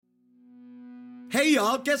Hey,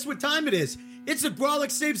 y'all, guess what time it is? It's the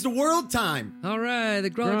Grolic Saves the World time. All right, the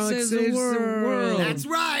Grolic saves the world. That's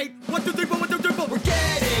right. 1, 2, 3, 4, 1, 2, 3, 4. We're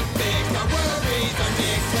getting fixed, our worries are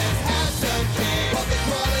nixed. Let's have some cake. While the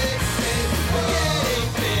Grolic saves the world. We're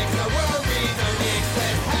getting fixed, our worries are nixed.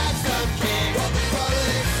 Let's have some cake. While the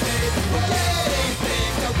Grolic saves the world. We're getting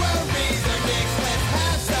fixed, our worries are nixed. Let's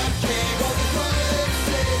have some cake. While the Grolic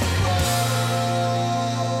saves the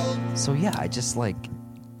world. So yeah,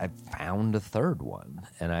 I found a third one,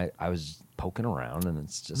 and I was poking around, and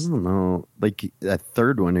it's just... I don't know. Like, that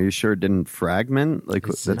third one, are you sure it didn't fragment? Like,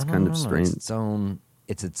 that's kind of strange.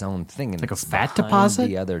 It's its own thing. And like a it's fat behind deposit?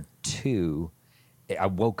 The other two, I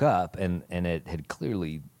woke up, and it had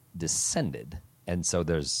clearly descended. And so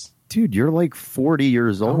there's... Dude, you're like 40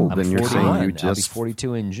 years old, I'm and you're 41. saying you I'll be just...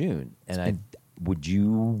 42 in June. And would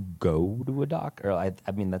you go to a doc? Or I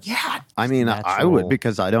mean, that's... Yeah. I mean, I natural. would,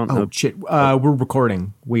 because I don't know. Oh, shit. We're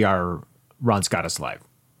recording. We are Ron Scott is live.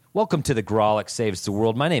 Welcome to the Grolic Saves the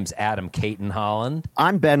World. My name's Adam Caton Holland.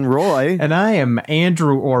 I'm Ben Roy. And I am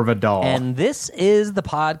Andrew Orvidal. And this is the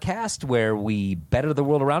podcast where we better the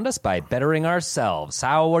world around us by bettering ourselves.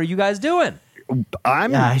 How are you guys doing?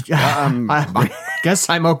 I guess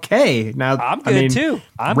I'm okay. Now, I'm good too.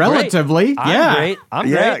 I'm relatively. Great. Yeah. I'm great. I'm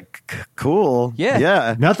yeah, great. Cool.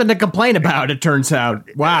 Yeah. Nothing to complain about, it turns out.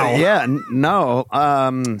 Wow. Yeah, no.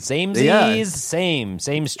 Same yeah. Z's, same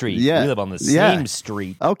street. Yeah. We live on the Yeah. same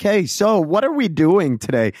street. Okay, so what are we doing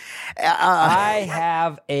today? I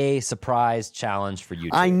have a surprise challenge for you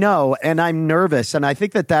two. I know, and I'm nervous, and I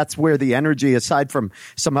think that that's where the energy, aside from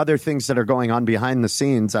some other things that are going on behind the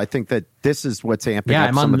scenes, I think that this is what's amping Yeah,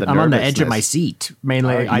 up some of the I'm on the edge of my nervousness. seat.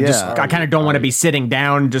 Mainly, I kind of don't want to be sitting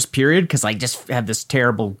down, just period, because I just have this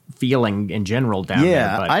terrible feeling in general down there.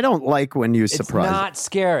 Yeah, But I don't like when you It's surprise. not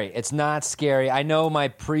scary. It's not scary. I know my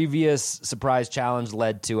previous surprise challenge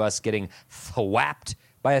led to us getting thwapped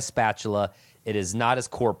by a spatula. It is not as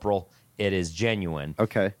corporal. It is genuine.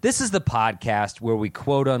 Okay. This is the podcast where we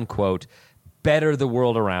quote unquote better the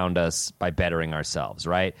world around us by bettering ourselves,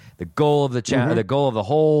 right? The goal of the goal of the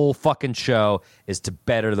whole fucking show is to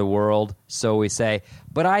better the world, so we say.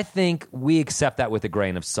 But I think we accept that with a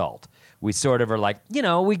grain of salt. We sort of are like,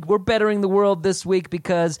 we're bettering the world this week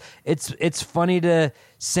because it's funny to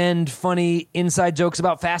send funny inside jokes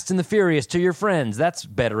about Fast and the Furious to your friends. That's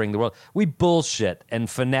bettering the world. We bullshit and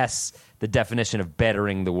finesse the definition of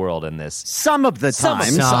bettering the world in this. Some of the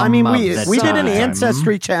times. Some I mean, of we the did an time.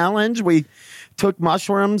 ancestry challenge. We took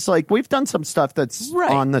mushrooms. Like, we've done some stuff that's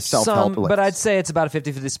on the self-help list. But I'd say it's about a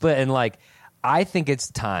 50-50 split. And, I think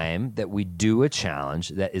it's time that we do a challenge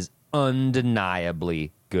that is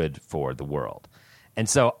undeniably good for the world. And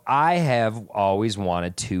so I have always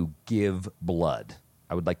wanted to give blood.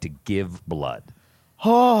 I would like to give blood.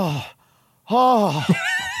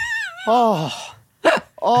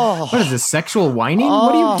 what is this, sexual whining?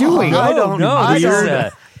 What are you doing? I don't know. This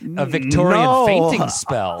is a Victorian fainting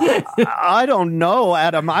spell. I don't know,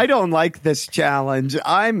 Adam. I don't like this challenge.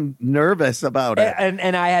 I'm nervous about it.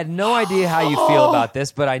 And I had no idea how you feel about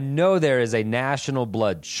this, but I know there is a national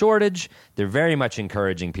blood shortage. They're very much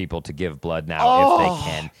encouraging people to give blood now if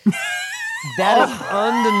they can. That is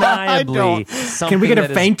undeniably something. Can we get a that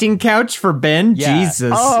is- fainting couch for Ben? Yeah.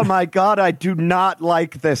 Jesus. Oh, my God. I do not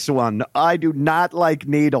like this one. I do not like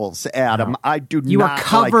needles, Adam. I do You not are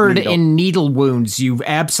covered like needles. in needle wounds, you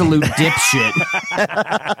absolute dipshit.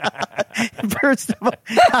 First of all,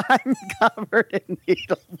 I'm covered in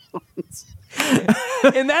needle wounds.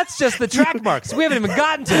 And that's just the track marks. We haven't even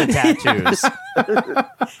gotten to the tattoos.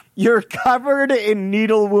 You're covered in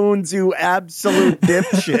needle wounds, you absolute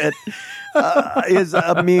dipshit. Is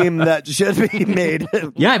a meme that should be made.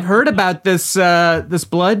 Yeah, I've heard about this this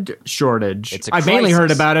blood shortage. It's a I've mainly heard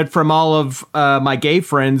crisis. about it from all of my gay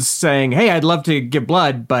friends saying, hey, I'd love to give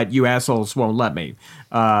blood, but you assholes won't let me,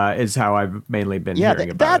 is how I've mainly been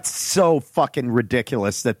hearing about that's it. so fucking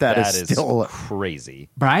ridiculous that That is is still... crazy.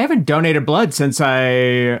 But I haven't donated blood since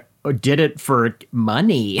I did it for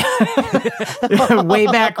money way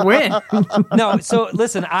back when. No, so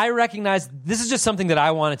listen, I recognize this is just something that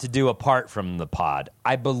I wanted to do apart from the pod.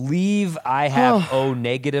 I believe I have O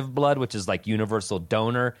negative blood, which is like universal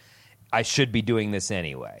donor. I should be doing this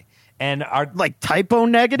anyway. And our Like typo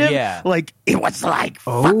negative? Yeah. Like, it was like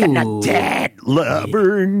fucking the dead.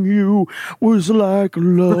 Loving you was like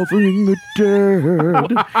loving the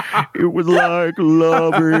dead. It was like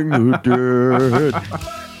loving the dead.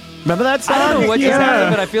 Remember that song? I don't know what just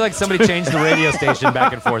happened, but I feel like somebody changed the radio station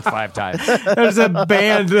back and forth 5 times.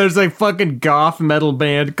 There's a fucking goth metal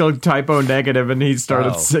band called Typo Negative, and he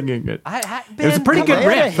started Oh. singing it. Ben, It was a pretty come good on.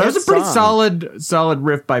 They had a riff. That was a hit pretty song. solid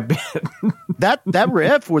riff by Ben. That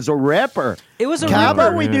riff was a ripper. It was a How ripper.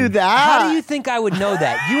 about we do that? How do you think I would know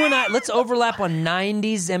that? You and I, let's overlap on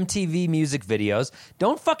 90s MTV music videos.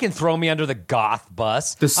 Don't fucking throw me under the goth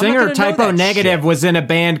bus. The I'm not singer gonna know Typo that Negative shit. was in a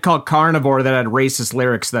band called Carnivore that had racist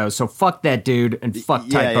lyrics, though. So fuck that dude and fuck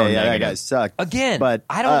Typo that Negative. guy sucked. Again, but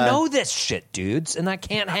I don't know this shit, dudes, and I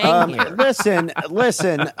can't hang here. Listen.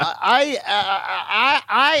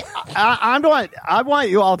 I want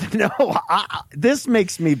you all to know. This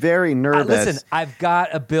makes me very nervous. Listen, I've got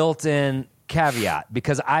a built-in caveat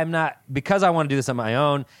because I want to do this on my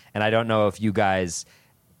own, and I don't know if you guys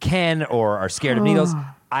can or are scared of needles.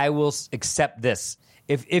 I will accept this.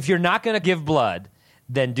 If you're not going to give blood,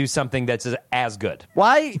 then do something that's as good.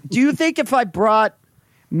 Why do you think if I brought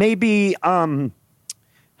maybe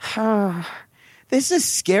this is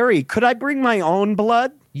scary. Could I bring my own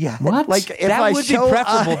blood? Yeah, What? Like if that I would show, be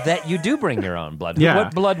preferable that you do bring your own blood. Yeah.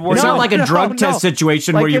 What blood were It's you? not like a drug test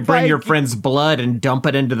situation Like where you if bring I- your friend's blood and dump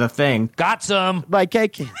it into the thing. Got some. like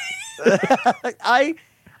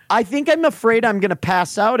I think I'm afraid I'm going to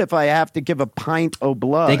pass out if I have to give a pint of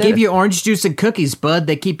blood. They give you orange juice and cookies, bud.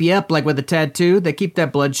 They keep you up like with a tattoo. They keep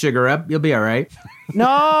that blood sugar up. You'll be all right.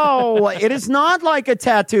 No, it is not like a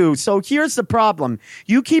tattoo. So here's the problem.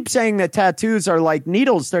 You keep saying that tattoos are like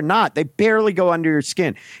needles. They're not. They barely go under your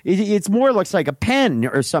skin. It's more looks like a pen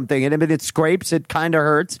or something. And if it scrapes, it kind of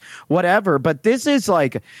hurts, whatever. But this is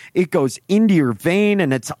like it goes into your vein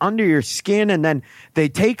and it's under your skin. And then they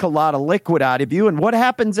take a lot of liquid out of you. And what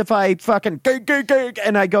happens if I fucking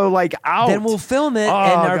and I go like out? Then we'll film it, Oh,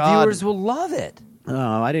 and our God. viewers will love it.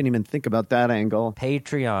 Oh, I didn't even think about that angle.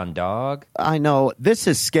 Patreon, dog. I know this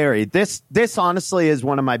is scary. This honestly is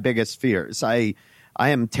one of my biggest fears. I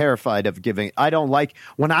am terrified of giving. I don't like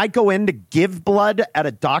when I go in to give blood at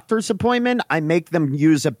a doctor's appointment. I make them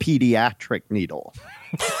use a pediatric needle.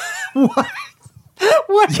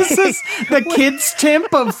 What is this? The kid's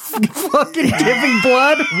temp of fucking giving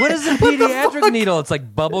blood? What is a pediatric needle? It's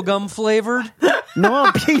like bubblegum flavored? No,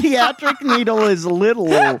 a pediatric needle is little.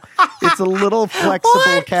 It's a little flexible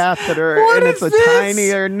What? catheter, What and it's is a this?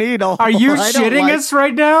 tinier needle. Are you I don't shitting like- us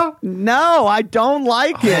right now? No, I don't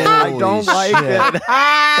like it. I don't like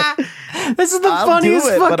it. This is the I'll funniest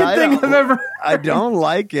do it, but fucking I thing don't- I've ever. I don't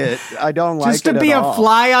like it. I don't like Just it to be at a all.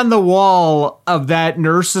 fly on the wall of that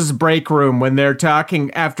nurse's break room when they're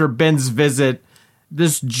talking after Ben's visit.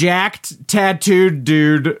 This jacked, tattooed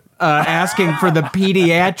dude asking for the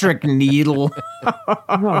pediatric needle.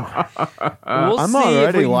 We'll I'm see if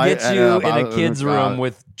already we can like- get you in a about- kid's room God.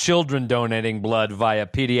 with children donating blood via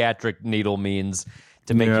pediatric needle means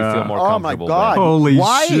to make you Yeah. feel more Oh my comfortable. God! Ben. Holy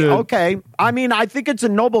Why? shit. Okay, I mean, I think it's a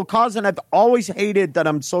noble cause, and I've always hated that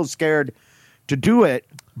I'm so scared to do it.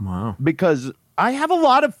 Wow. Because I have a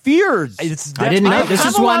lot of fears. I didn't know. I This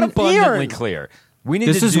have is a lot one. of abundantly fears. clear. We need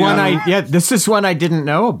This to is do, one I. This is one I didn't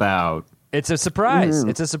know about. It's a surprise.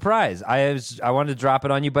 It's a surprise. I wanted to drop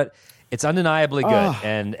it on you, but it's undeniably good.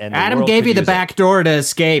 And the Adam world gave could you the use it. back door to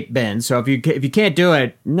escape, Ben. So if you can't do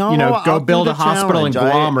it, No, go I'll build do a the hospital in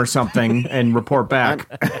challenge. Guam or something and report back.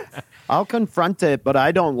 I'll confront it, but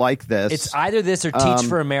I don't like this. It's either this or Teach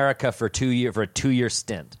for America for a 2-year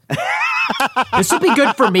stint. This would be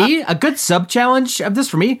good for me. A good sub challenge of this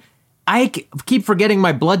for me. I keep forgetting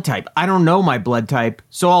my blood type. I don't know my blood type,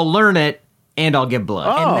 so I'll learn it and I'll give blood.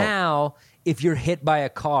 Oh. And now, if you're hit by a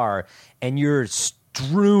car and you're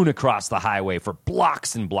strewn across the highway for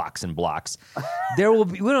blocks and blocks and blocks, we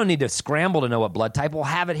don't need to scramble to know what blood type. We'll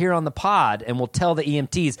have it here on the pod, and we'll tell the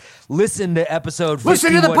EMTs, listen to episode 50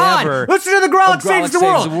 Listen to the whatever pod. Listen to the Grolic of Saves the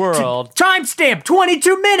World. Timestamp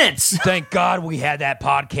 22 minutes. Thank God we had that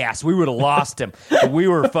podcast. We would have lost him. We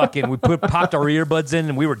were fucking. We popped our earbuds in,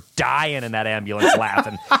 and we were dying in that ambulance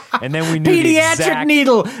laughing. And then we knew the Pediatric exact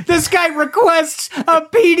needle. This guy requests a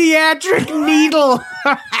pediatric needle.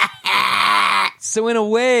 So in a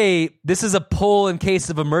way, this is a pull in case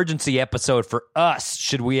of emergency episode for us.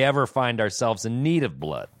 Should we ever find ourselves in need of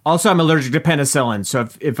blood? Also, I'm allergic to penicillin, so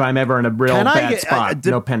if I'm ever in a real Can I bad get- spot,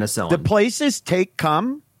 do- no penicillin. the places take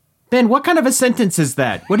cum. Ben, what kind of a sentence is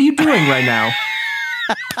that? What are you doing right now?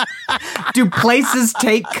 Do places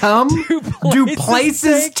take cum? Do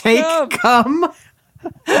places take cum?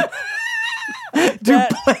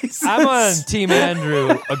 Places I'm on Team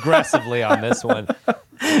Andrew aggressively on this one.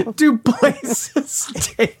 do places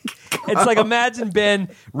take cum? It's like, imagine Ben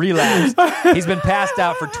relapsed. He's been passed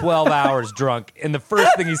out for 12 hours drunk, and the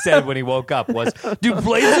first thing he said when he woke up was, "Do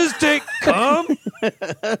places take cum?"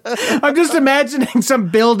 I'm just imagining some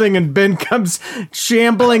building and Ben comes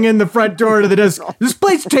shambling in the front door to the desk. This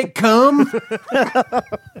place take cum?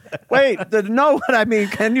 Wait, no, what I mean,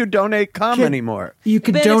 can you donate cum anymore? You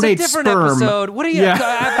can Ben, donate it's a different sperm. episode. What are you? Yeah.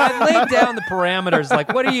 I've laid down the parameters.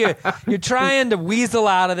 Like, what are you? You're trying to weasel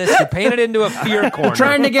out of this. You're painted into a fear corner.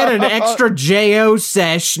 Trying to get an extra JO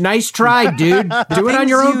sesh. Nice try, dude. Do it on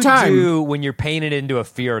your own Things time. you do when you're painted into a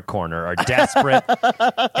fear corner are desperate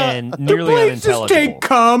and nearly Places unintelligible. take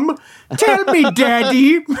cum. Tell me,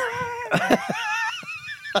 Daddy.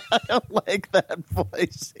 I don't like that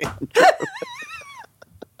voice.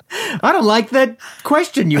 I don't like that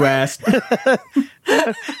question you asked. Do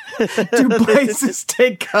places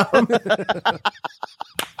take cum?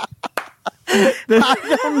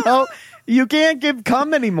 I don't know. You can't give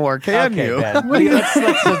cum anymore, can Okay, you? Ben. Let's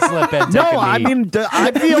let Ben take No, a I knee. mean,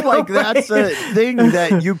 I feel like that's a thing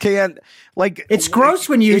that you can't, like... It's gross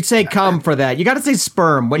when you say cum for that. You got to say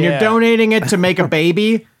sperm. When you're Yeah. donating it to make a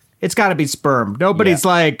baby, it's got to be sperm. Nobody's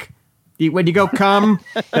like, when you go cum,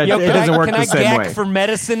 that, Yo, it doesn't work can the I same gag way. for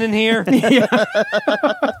medicine in here?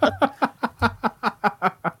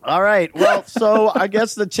 All right. Well, so I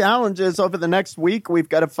guess the challenge is over the next week, we've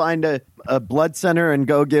got to find a blood center and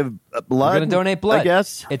go give blood. We're going to donate blood. I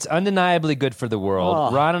guess. It's undeniably good for the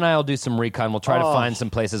world. Ron and I will do some recon. We'll try to find some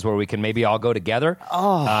places where we can maybe all go together.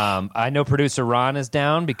 I know producer Ron is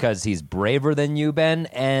down because he's braver than you, Ben,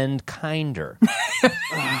 and kinder.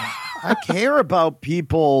 I care about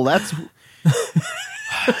people. That's...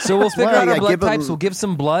 So we'll figure why out our I blood give 'em- types. We'll give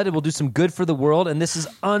some blood, and we'll do some good for the world. And this is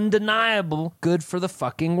undeniable good for the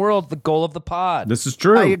fucking world. The goal of the pod. This is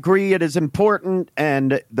true. I agree. It is important,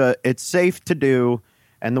 and it's safe to do.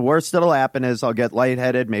 And the worst that'll happen is I'll get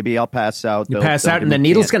lightheaded. Maybe I'll pass out. You pass out, and the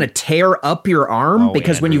needle's going to tear up your arm Oh,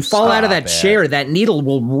 because when Andrew, you fall out of that stop it. chair, that needle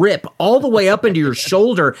will rip all the way up into your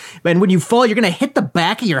shoulder. And when you fall, you're going to hit the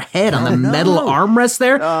back of your head on the metal armrest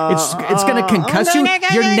there. It's going to concuss you.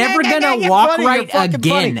 You're never going to walk right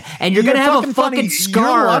again, and you're going to have a fucking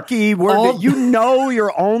scar. You're lucky you know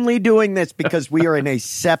you're only doing this because we are in a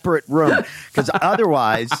separate room. Because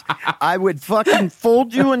otherwise, I would fucking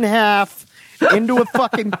fold you in half into a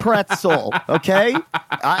fucking pretzel, okay?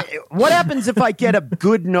 What happens if I get a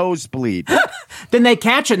good nosebleed? Then they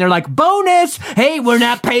catch it, and they're like, bonus! Hey, we're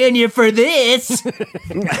not paying you for this.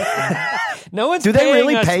 No one's Do they paying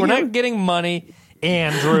really us. pay We're you? not getting money.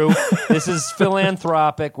 Andrew, this is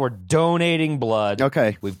philanthropic. We're donating blood.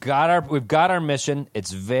 Okay. We've got our mission.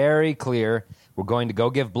 It's very clear. We're going to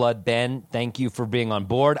go give blood. Ben, thank you for being on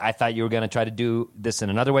board. I thought you were going to try to do this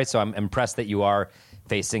in another way, so I'm impressed that you are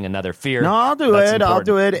facing another fear. No, I'll do That's it. I'll important.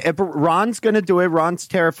 do it. If Ron's going to do it. Ron's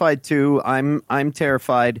terrified too. I'm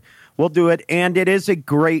terrified. We'll do it, and it is a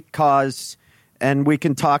great cause. And we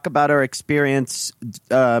can talk about our experience.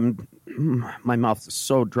 My mouth is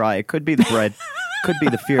so dry. It could be the bread. Could be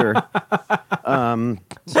the fear.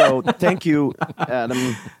 So thank you,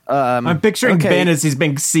 Adam. I'm picturing okay. Ben as he's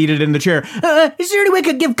being seated in the chair. Is there any way I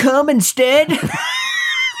could give cum instead?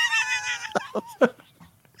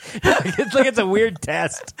 It's like it's a weird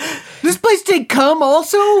test. This place take cum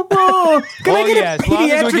also? Oh, can I get yeah, a as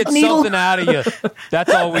long as we pediatric get needle? something out of you,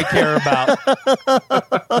 that's all we care about.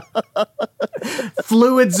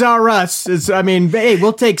 Fluids are us. Hey,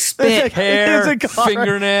 we'll take spit. Hair, There's a car-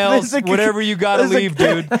 fingernails, there's a- whatever you got to there's a- leave,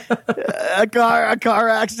 dude. A car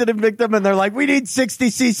accident victim, and they're like, "We need 60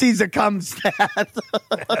 cc's of cum stat."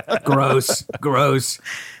 Gross.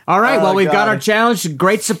 All right, well, we've got God. our challenge.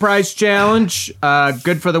 Great surprise challenge.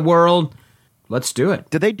 Good for the world. Let's do it.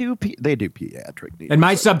 Do they do? They do pediatric needs. And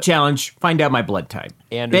my sub challenge: find out my blood type.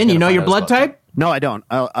 Andrew's Ben, you gonna know find your out his blood blood type? No, I don't.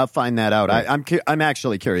 I'll find that out. I'm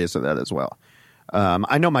actually curious of that as well.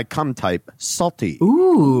 I know my cum type, salty.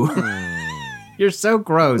 Ooh. You're so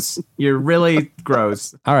gross. You're really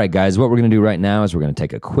gross. All right, guys, what we're going to do right now is we're going to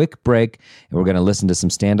take a quick break, and we're going to listen to some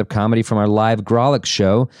stand-up comedy from our live Grolic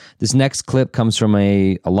show. This next clip comes from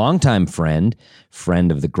a longtime friend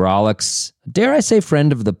of the Grolics, dare I say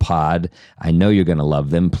friend of the pod. I know you're going to love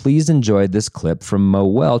them. Please enjoy this clip from Mo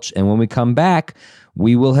Welch, and when we come back,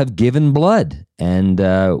 we will have given blood. And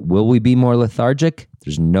will we be more lethargic?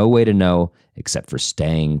 There's no way to know except for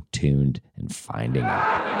staying tuned and finding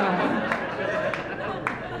out.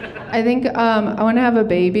 I think I want to have a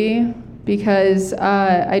baby because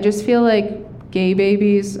I just feel like gay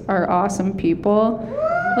babies are awesome people.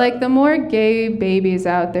 Like the more gay babies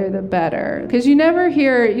out there, the better. Because you never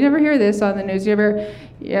hear this on the news.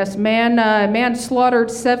 Yes, man slaughtered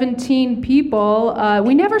 17 people.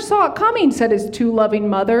 We never saw it coming, said his two loving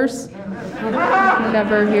mothers.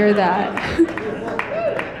 Never hear that.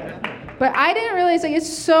 But I didn't realize it's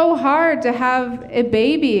so hard to have a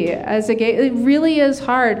baby as a gay. It really is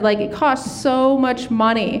hard. It costs so much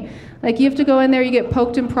money. You have to go in there, you get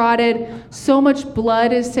poked and prodded. So much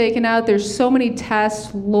blood is taken out. There's so many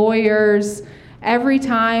tests, lawyers. Every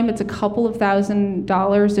time it's a couple of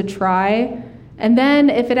 $1,000s a try. And then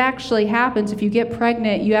if it actually happens, if you get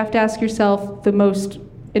pregnant, you have to ask yourself the most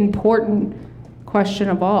important question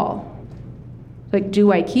of all.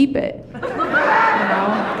 Do I keep it?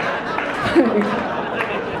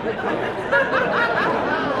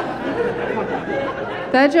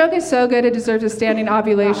 That joke is so good it deserves a standing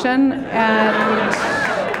ovulation, and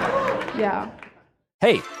yeah.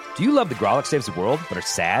 Hey, do you love The Grolic Saves the World, but are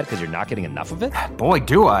sad because you're not getting enough of it? Boy,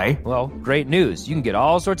 do I. Well, great news. You can get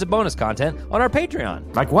all sorts of bonus content on our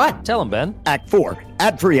Patreon. Like what? Tell them, Ben. Act 4,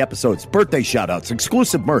 ad-free episodes, birthday shoutouts,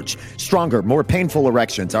 exclusive merch, stronger, more painful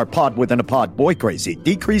erections, our pod within a pod, boy crazy,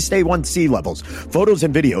 decreased A1C levels, photos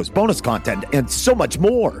and videos, bonus content, and so much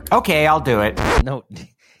more. Okay, I'll do it. No,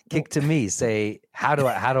 kick to me. Say, how do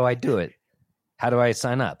I do it? How do I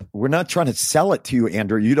sign up? We're not trying to sell it to you,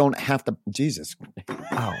 Andrew. You don't have to. Jesus.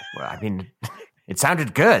 Oh, well, I mean, it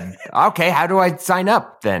sounded good. Okay, how do I sign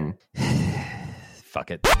up then? Fuck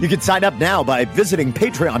it. You can sign up now by visiting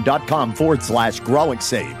patreon.com/Grolic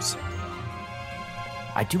Saves.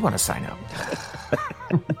 I do want to sign up.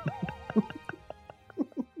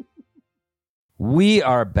 We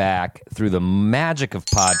are back through the magic of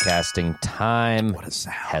podcasting. Time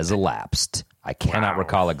has elapsed. I cannot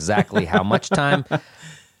recall exactly how much time.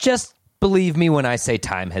 Just believe me when I say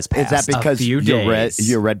time has passed. Is that because few days.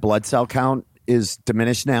 your red blood cell count is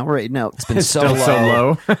diminished now? Right now, It's been so Still low.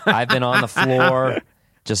 so low. I've been on the floor,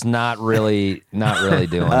 just not really doing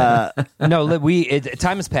it. No,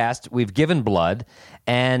 time has passed. We've given blood,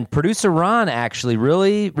 and producer Ron actually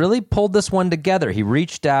really pulled this one together. He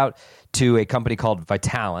reached out to a company called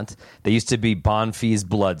Vitalant. They used to be Bonfils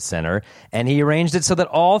Blood Center, and he arranged it so that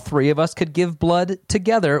all three of us could give blood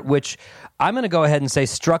together, which I'm going to go ahead and say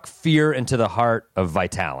struck fear into the heart of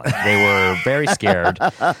Vitalant. They were very scared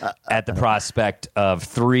at the prospect of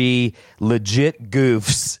three legit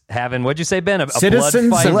goofs having, what'd you say, Ben? A Citizens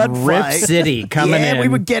blood fight? of Rip City coming in. we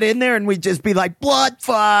would get in there and we'd just be like, blood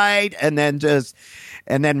fight, and then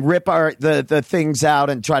rip the things out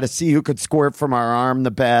and try to see who could squirt from our arm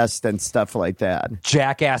the best and stuff like that.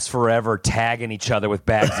 Jackass forever, tagging each other with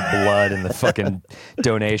bags of blood in the fucking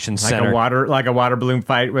donation center. Like a water balloon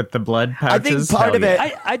fight with the blood pouches. I think part of it.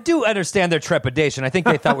 I do understand their trepidation. I think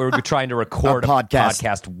they thought we were trying to record A podcast.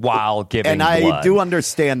 podcast while giving And blood. I do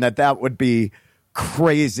understand that would be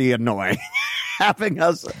crazy annoying. Having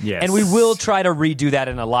us. Yes. And we will try to redo that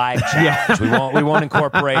in a live challenge. We won't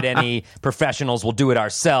incorporate any professionals. We'll do it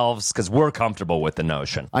ourselves because we're comfortable with the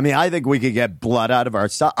notion. I mean, I think we could get blood out of our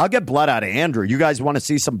stuff. I'll get blood out of Andrew. You guys want to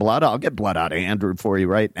see some blood? I'll get blood out of Andrew for you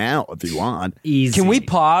right now if you want. Easy. Can we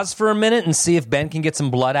pause for a minute and see if Ben can get some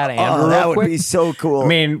blood out of Andrew that real would quick? be so cool. I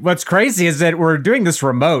mean, what's crazy is that we're doing this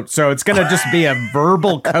remote, so it's going to just be a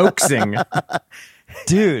verbal coaxing.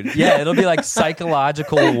 Dude, yeah, it'll be like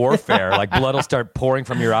psychological warfare. Like blood will start pouring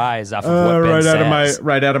from your eyes off of what Ben says.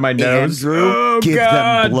 right out of my nose. Andrew, Oh, give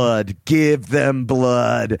God. them blood. Give them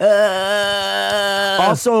blood.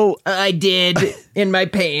 Also, I did in my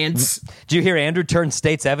pants. Did you hear Andrew turned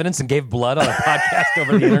state's evidence and gave blood on a podcast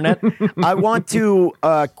over the internet? I want to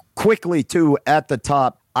quickly, too, at the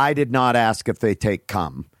top, I did not ask if they take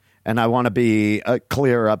cum. And I want to be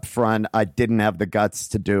clear up front. I didn't have the guts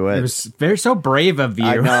to do it. It was very so brave of you.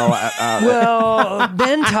 I know. Well,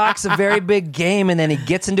 Ben talks a very big game, and then he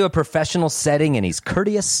gets into a professional setting, and he's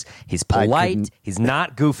courteous, he's polite, he's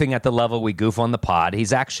not goofing at the level we goof on the pod.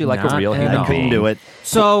 He's actually like Not a real at human all. being. do it.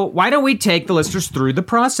 So why don't we take the listeners through the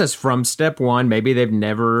process from step one? Maybe they've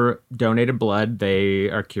never donated blood.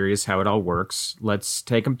 They are curious how it all works. Let's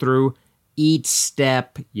take them through each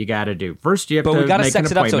step you got to do. First, you have But to we got to make an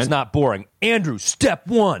sex it up so appointment. it's not boring. Andrew, step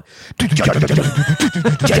one.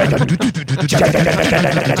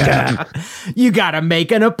 You got to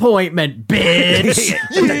make an appointment, bitch.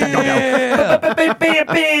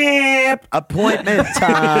 Appointment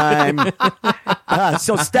time.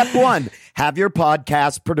 So step one, have your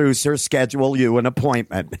podcast producer schedule you an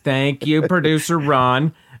appointment. Thank you, producer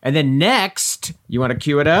Ron. And then next, you want to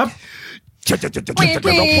cue it up?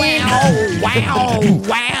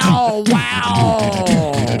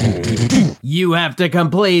 You have to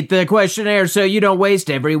complete the questionnaire so you don't waste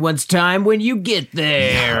everyone's time when you get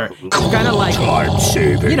there. It's kind of like,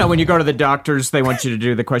 when you go to the doctors, they want you to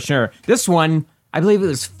do the questionnaire. This one, I believe it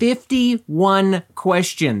was 51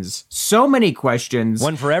 questions. So many questions.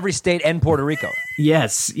 One for every state and Puerto Rico.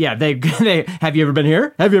 Yes. Yeah. They have you ever been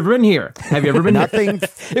here? Have you ever been here? Have you ever been Nothing. It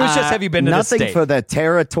was just, have you been to this Nothing state? for the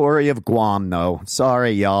territory of Guam, though.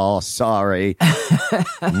 Sorry, y'all. Sorry.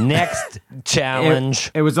 Next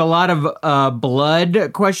challenge. It was a lot of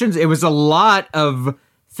blood questions. It was a lot of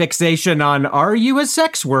fixation on, are you a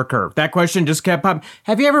sex worker? That question just kept popping.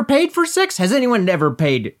 Have you ever paid for sex? Has anyone ever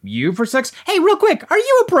paid you for sex? Hey, real quick, are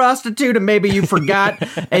you a prostitute and maybe you forgot?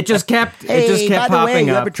 It just kept Hey, by the popping way,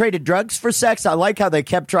 you up. ever traded drugs for sex? I like how they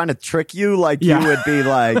kept trying to trick you, like Yeah. you would be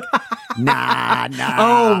like, nah.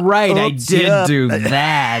 Oh, right, I Oops, did yeah. do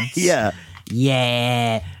that. Yeah.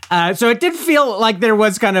 Yeah. So it did feel like there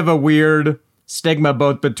was kind of a weird stigma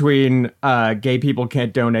both between gay people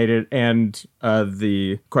can't donate it and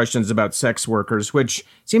the questions about sex workers, which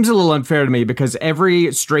seems a little unfair to me because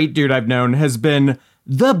every straight dude I've known has been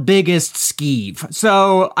the biggest skeeve.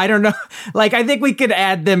 So I don't know. Like, I think we could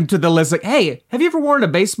add them to the list. Like, hey, have you ever worn a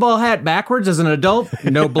baseball hat backwards as an adult?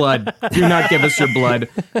 No blood. Do not give us your blood.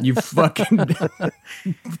 You fucking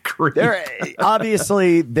creep.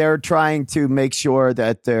 Obviously they're trying to make sure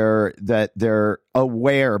that they're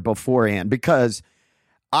aware beforehand, because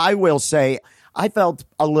I will say I felt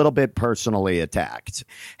a little bit personally attacked.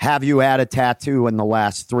 Have you had a tattoo in the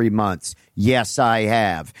last 3 months? Yes, I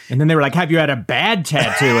have. And then they were like, have you had a bad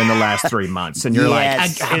tattoo in the last 3 months? And you're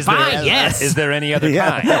Yes. like, fine, yes. Is there any other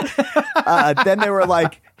Yeah. kind? Then they were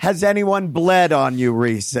like, has anyone bled on you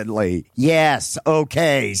recently? Yes.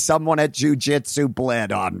 Okay. Someone at jiu-jitsu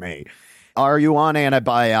bled on me. Are you on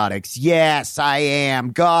antibiotics? Yes, I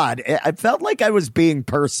am. God, I felt like I was being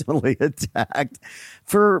personally attacked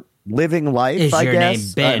for living life, Is I your guess.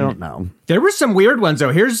 name Ben? I don't know. There were some weird ones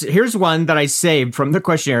though. Here's one that I saved from the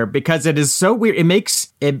questionnaire because it is so weird.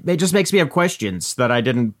 It just makes me have questions that I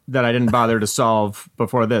didn't bother to solve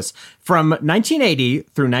before this. From 1980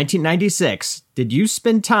 through 1996, did you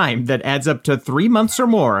spend time that adds up to 3 months or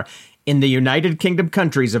more in the United Kingdom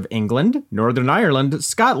countries of England, Northern Ireland,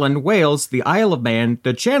 Scotland, Wales, the Isle of Man,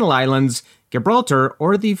 the Channel Islands, Gibraltar,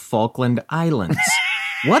 or the Falkland Islands?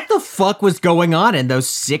 What the fuck was going on in those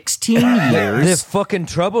 16 The years fucking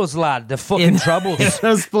troubles, lad. The fucking troubles. in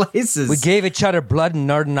those places? We gave each other blood in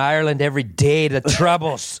Northern Ireland every day. The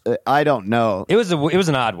troubles. I don't know. It was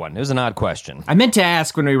an odd one. It was an odd question. I meant to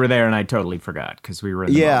ask when we were there, and I totally forgot because we were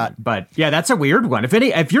in the Yeah. moment. But yeah, that's a weird one.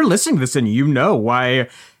 If you're listening to this and you know why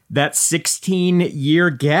that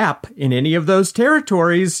 16-year gap in any of those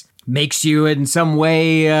territories makes you in some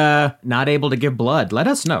way not able to give blood, let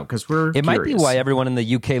us know because we're It might be curious. why everyone in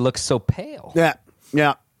the UK looks so pale. Yeah.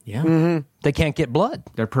 Yeah. Yeah, They can't get blood.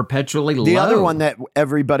 they're perpetually The low. other one that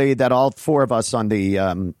all four of us on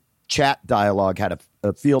the chat dialogue had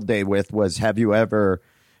a field day with was, have you ever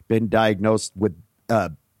been diagnosed with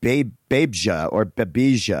Babesia or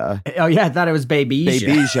Babesia? Oh yeah, I thought it was babesia.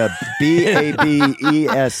 Babesia,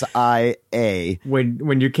 Babesia.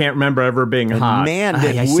 When you can't remember ever being hot. Man, I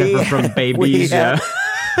did suffer we from we babesia.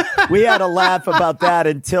 we had a laugh about that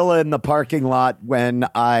until in the parking lot when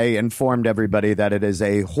I informed everybody that it is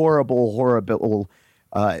a horrible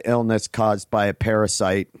illness caused by a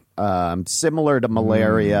parasite, similar to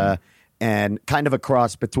malaria and kind of a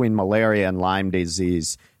cross between malaria and Lyme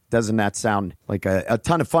disease. Doesn't that sound like a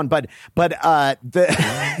ton of fun? But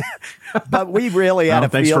but we really had Oh, a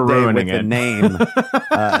thanks for field day with ruining the it. name.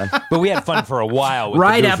 But we had fun for a while with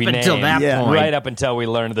Right the up goofy until name. that Yeah. point. Right up until we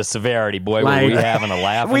learned the severity. Boy, Like- were we having a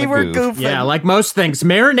laugh We and a were goof. goofing. Yeah, like most things,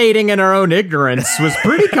 marinating in our own ignorance was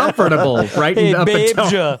pretty comfortable, right? Hey, up until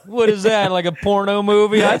Babesia, what is that? Like a porno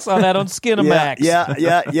movie? I saw that on Skinamax.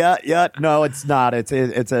 Yeah. No, it's not. It's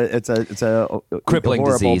a Crippling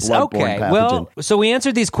horrible disease. bloodborne Okay, pathogen. well, so we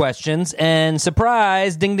answered these questions, and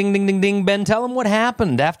surprise, ding, ding, ding, ding, ding. Ben, tell them what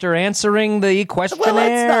happened after answering the questionnaire. Well,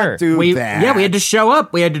 let's not do that. Yeah, we had to show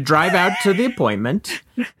up. We had to drive out to the appointment.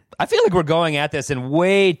 I feel like we're going at this in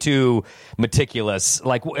way too meticulous.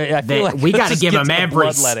 Like I feel like We let's got to just give get him to the every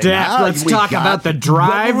bloodletting. step. Now Let's we talk got- about the What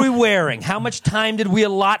drive. were we wearing? How much time did we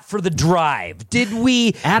allot for the drive? Did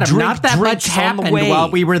we Adam, drink not that much drinks on the happened way?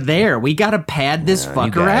 while we were there. We got to pad this You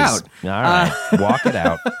fucker guys. out. All right, walk it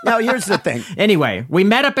out. Now, here's the thing. Anyway, we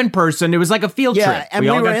met up in person. It was like a field Yeah, trip. and we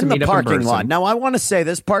all were got to in the meet up parking person. lot. Now, I want to say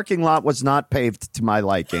this parking lot was not paved to my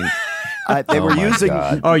liking. They were my using.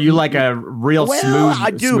 God. Oh, you like a real Well, smooth.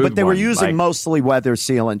 I do, smooth but they were one, using like- mostly weather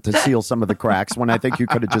sealant to seal some of the cracks when I think you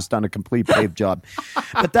could have just done a complete paved job.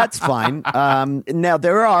 But that's fine. Now,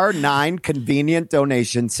 there are 9 convenient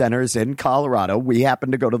donation centers in Colorado. We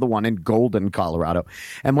happened to go to the one in Golden, Colorado.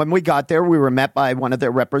 And when we got there, we were met by one of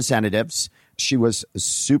their representatives. She was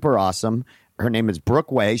super awesome. Her name is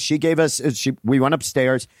Brooke Way. She gave us. We went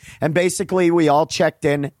upstairs, and basically we all checked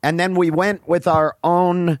in, and then we went with our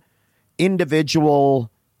own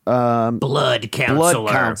individual blood counselor.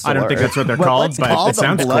 I don't think that's what they're Well, called, let's but call it them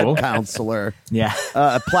sounds blood cool. counselor. Yeah.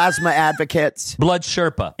 Plasma advocates. Blood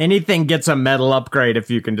Sherpa. Anything gets a medal upgrade if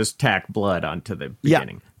you can just tack blood onto the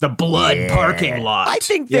beginning. The blood parking lot. I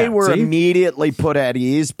think they were see? immediately put at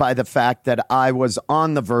ease by the fact that I was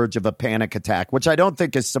on the verge of a panic attack, which I don't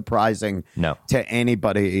think is surprising to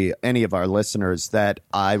anybody, any of our listeners, that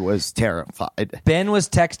I was terrified. Ben was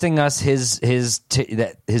texting us his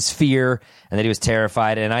fear and that he was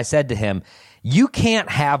terrified, and I said to him, you can't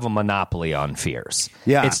have a monopoly on fears.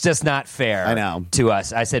 Yeah. It's just not fair I know. to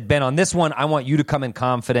us. I said, Ben, on this one, I want you to come in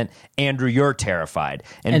confident. Andrew, you're terrified.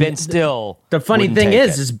 And Ben still The funny wouldn't thing take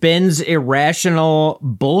is, it. is Ben's irrational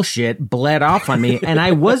bullshit bled off on me, and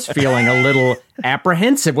I was feeling a little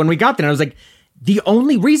apprehensive when we got there. And I was like, the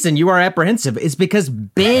only reason you are apprehensive is because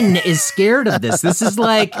Ben is scared of this. This is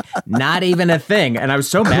like not even a thing. And I was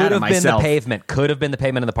so mad Could at have been the myself. pavement. Could have been the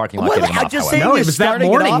pavement in the parking lot. Well, getting him I off, just however. think No, it you're was that starting it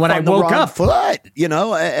morning off when I on the woke wrong up. foot, you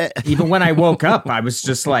know. Even when I woke up, I was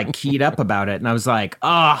just like keyed up about it. And I was like,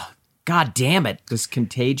 oh, God damn it. This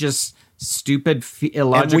contagious, stupid,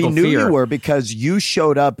 illogical and we knew fear. you were because you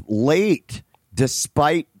showed up late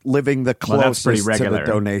despite living the Well, that's pretty closest to the regular.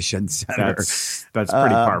 donation center. That's pretty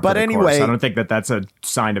par for but the anyway, course. I don't think that's a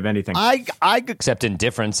sign of anything. I Except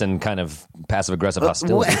indifference and kind of passive-aggressive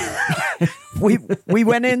hostility. we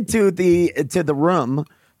went into the room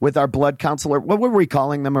with our blood counselor. What were we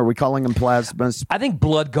calling them? Are we calling them plasmas? I think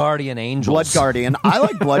Blood Guardian Angels. Blood Guardian. I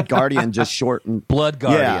like Blood Guardian, just shortened. Blood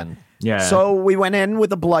Guardian. Yeah. So we went in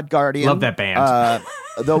with a Blood Guardian. Love that band.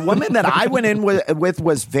 The woman that I went in with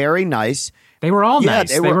was very nice. They were all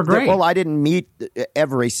nice. They were great. Well, I didn't meet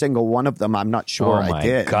every single one of them. I'm not sure Oh, my I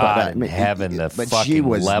did. God but in heaven, the but she fucking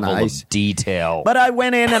was level nice. of detail. But I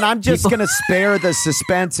went in, and I'm just going to spare the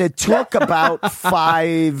suspense. It took about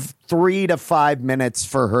 3 to 5 minutes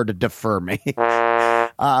for her to defer me.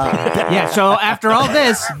 Yeah, so after all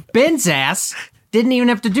this, Ben's ass didn't even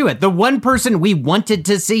have to do it. The one person we wanted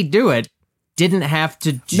to see do it didn't have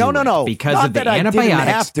to do No. it because Not of the that I didn't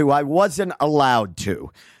antibiotics. have to. I wasn't allowed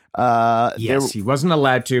to. Yes, he wasn't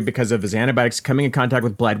allowed to because of his antibiotics coming in contact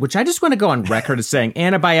with blood, which I just want to go on record as saying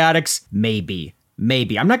antibiotics, maybe.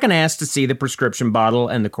 I'm not going to ask to see the prescription bottle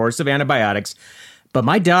and the course of antibiotics, but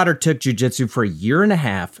my daughter took jujitsu for 1.5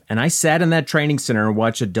 years, and I sat in that training center and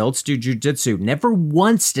watched adults do jujitsu. Never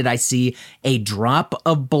once did I see a drop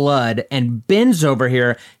of blood, and Ben's over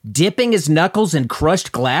here dipping his knuckles in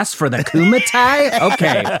crushed glass for the Kumite?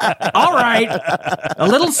 Okay. All right. A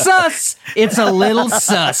little sus. It's a little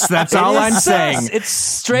sus. That's all I'm saying. It's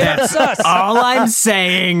straight up sus. All I'm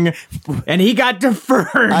saying. And he got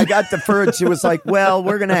deferred. I got deferred. She was like, well,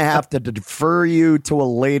 we're going to have to defer you to a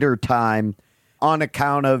later time on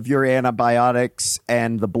account of your antibiotics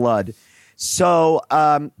and the blood. So,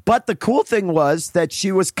 but the cool thing was that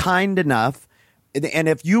she was kind enough. And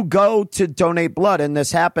if you go to donate blood and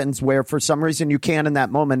this happens where for some reason you can't in that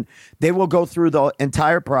moment, they will go through the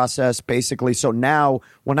entire process basically. So now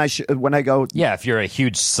when I go, Yeah, if you're a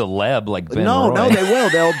huge celeb like Ben no, Roy. they will.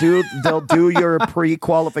 They'll do your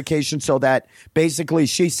pre-qualification so that basically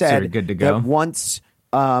she said you're good to go? that once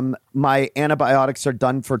my antibiotics are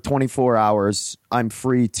done for 24 hours, I'm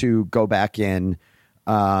free to go back in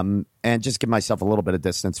and just give myself a little bit of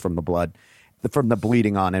distance from the blood, from the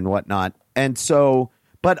bleeding on and whatnot. And so,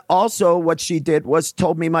 but also what she did was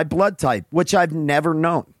told me my blood type, which I've never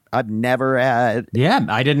known. I've never had. Yeah,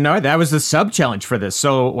 I didn't know. That was the sub-challenge for this.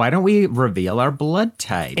 So why don't we reveal our blood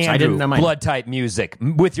types? Andrew, I didn't know my blood type music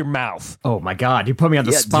with your mouth. Oh my God, you put me on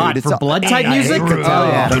the Yeah, spot dude, for it's blood I type hate music? to tell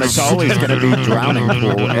you, but it's always going to be Drowning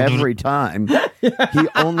Pool every time. He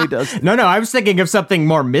only does. No, I was thinking of something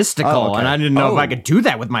more mystical, Oh, okay. and I didn't know if I Oh. could do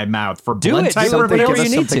that with my mouth for blood it. type Do Something, whatever give us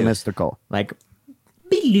you need something to. mystical. like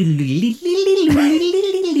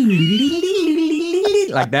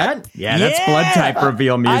like that. Yeah, that's blood type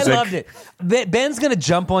reveal music. I loved it. Ben's going to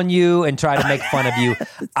jump on you and try to make fun of you.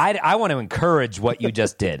 I want to encourage what you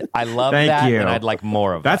just did. I love Thank that, you. and I'd like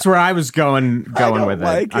more of That's that. where I was going I don't with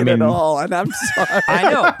like it. I mean, at all, and I'm sorry.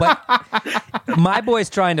 I know, but my boy's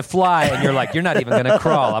trying to fly, and you're like, you're not even going to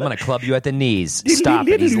crawl. I'm going to club you at the knees. Stop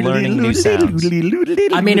it. He's learning new sounds.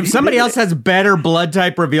 I mean, if somebody else has better blood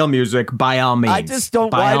type reveal music, by all means. I just don't.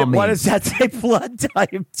 By all Why means. does that say blood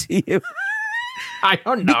type to you? I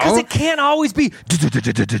don't know. Because it can't always be.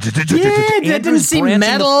 that didn't Andrew's seem branching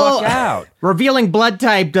metal. The fuck out. Revealing blood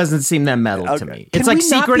type doesn't seem that metal to me. It's Can like we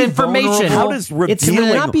not secret be information. vulnerable? How does It's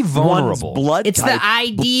revealing not be vulnerable. one's blood It's type? the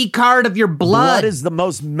ID card of your blood. Blood is the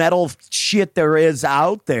most metal shit there is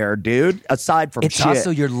out there, dude. Aside from It's shit. also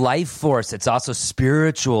your life force. It's also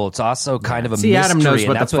spiritual. It's also kind of a See, mystery. Adam knows and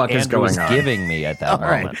what the that's fuck is Andrew going was on. giving me at that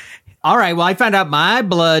moment. All right, well, I found out my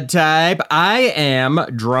blood type. I am,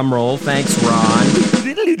 drumroll, thanks,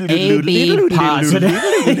 Ron, AB positive.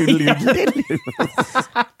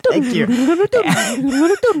 Thank you.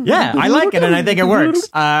 Yeah, I like it, and I think it works.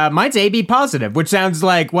 Mine's AB positive, which sounds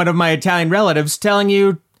like one of my Italian relatives telling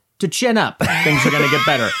you to chin up. Things are going to get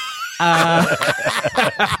better.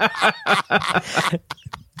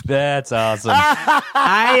 That's awesome.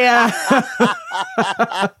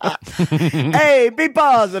 Hey, be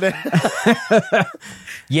positive.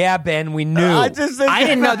 Yeah, Ben, we knew. I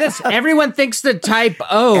didn't know this. Everyone thinks that type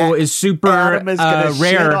O is super Adam is gonna shit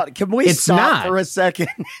rare. on. Can we it's stop not. for a second?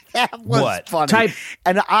 That was What? funny. Type-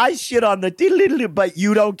 And I shit on the diddle, but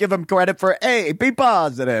you don't give him credit for, hey, be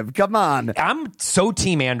positive. Come on. I'm so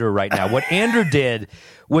Team Andrew right now. What Andrew did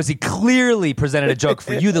was he clearly presented a joke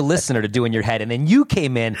for you, the listener, to do in your head, and then you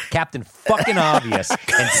came in, Captain Fucking Obvious,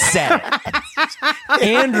 and said it.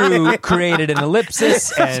 Andrew created an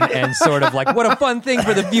ellipsis and sort of like, what a fun thing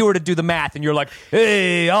for the viewer to do the math, and you're like,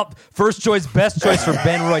 hey, up, first choice, best choice for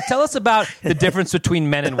Ben Roy. Tell us about the difference between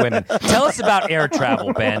men and women. Tell us about air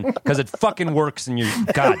travel, Ben, because it fucking works, and you,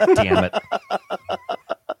 God damn it.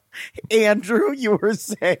 Andrew, you were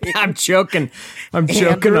saying. I'm joking. I'm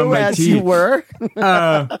joking Andrew, on my as teeth. you were.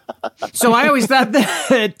 So I always thought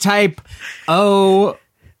that type O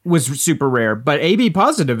was super rare, but AB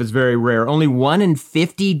positive is very rare. Only 1 in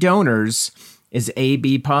 50 donors is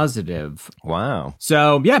AB positive. Wow.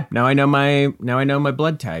 So yeah, now I know my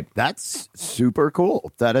blood type. That's super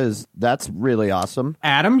cool. That's really awesome.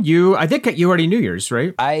 Adam, I think you already knew yours,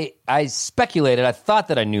 right? I speculated. I thought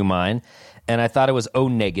that I knew mine, and I thought it was O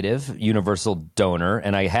negative, universal donor,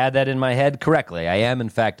 and I had that in my head correctly. I am, in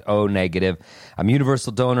fact, O negative. I'm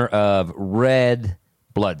universal donor of red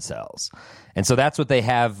blood cells. And so that's what they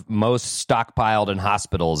have most stockpiled in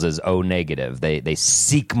hospitals is O negative. They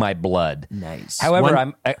seek my blood. Nice.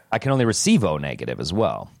 However, I can only receive O negative as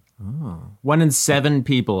well. 1 in 7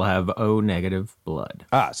 people have O negative blood.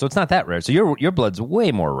 So it's not that rare. So your blood's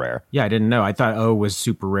way more rare. Yeah, I didn't know. I thought O was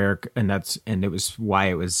super rare, and it was why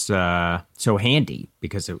it was so handy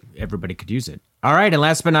because everybody could use it. All right, and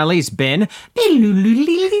last but not least, Ben.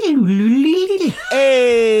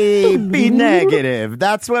 Hey, be negative.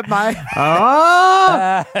 That's what my.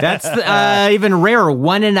 Oh, that's even rarer.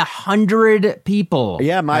 1 in 100 people.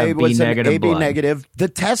 Yeah, my have was B an negative AB blood. negative. The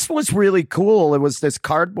test was really cool. It was this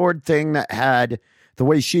cardboard thing that had, the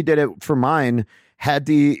way she did it for mine, had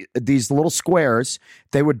these little squares.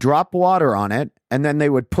 They would drop water on it, and then they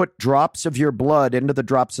would put drops of your blood into the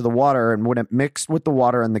drops of the water, and when it mixed with the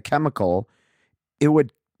water and the chemical, it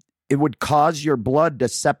would cause your blood to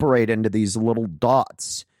separate into these little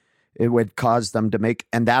dots. It would cause them to make,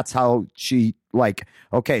 and that's how she, like,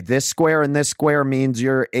 okay, this square and this square means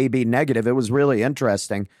you're AB negative. It was really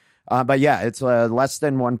interesting. But yeah, it's less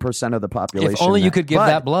than 1% of the population. If only you could give But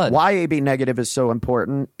that blood. Why AB negative is so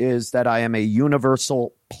important is that I am a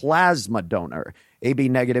universal plasma donor. AB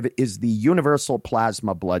negative is the universal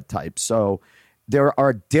plasma blood type. So there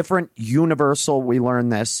are different universal, we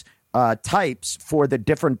learned this, types for the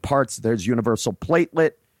different parts. There's universal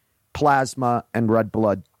platelet, plasma, and red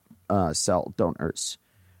blood cell donors,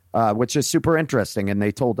 which is super interesting, and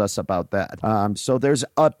they told us about that. So there's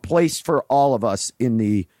a place for all of us in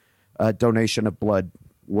the donation of blood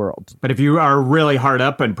world. But if you are really hard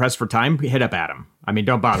up and pressed for time, hit up Adam. I mean,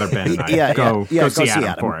 don't bother Ben. And I. Go see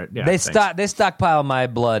Adam for it. Yeah, They stockpile my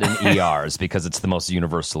blood in ERs because it's the most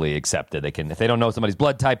universally accepted. They can, if they don't know somebody's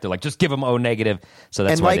blood type, they're like, just give them O negative. So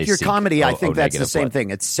that's And why like they your seek comedy, I O think that's the negative same blood. thing.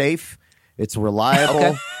 It's safe. It's reliable.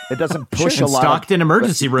 Okay. It doesn't push and a lot. stocked in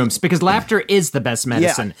emergency rooms because laughter is the best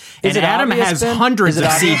medicine. Is And it Adam obvious, has Ben? hundreds Is of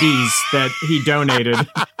it obvious? CDs that he donated.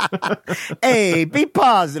 Hey, be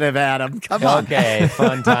positive, Adam. Come on. Okay,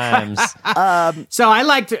 fun times. So I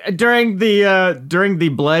liked during the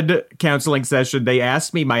blood counseling session, they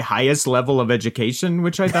asked me my highest level of education,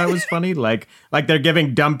 which I thought was funny. Like they're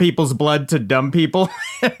giving dumb people's blood to dumb people.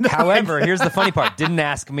 However, here's the funny part. Didn't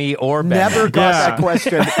ask me or Ben. Never got Yeah. that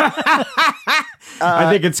question.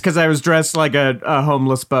 I think it's because I was dressed like a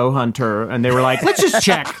homeless bow hunter, and they were like, "Let's just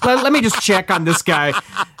check. Let me just check on this guy."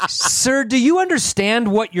 Sir, do you understand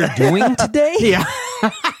what you're doing today? Yeah.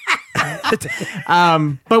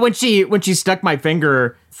 But when she stuck my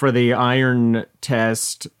finger for the iron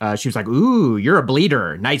test, she was like, "Ooh, you're a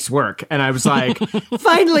bleeder. Nice work." And I was like,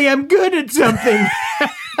 "Finally, I'm good at something."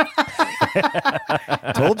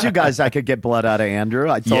 Told you guys I could get blood out of Andrew.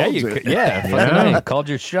 I told you. Fucking called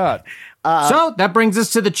your shot. So that brings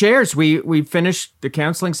us to the chairs. We finished the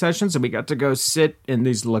counseling sessions and we got to go sit in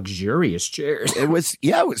these luxurious chairs. It was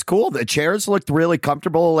cool. The chairs looked really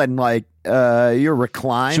comfortable and like you're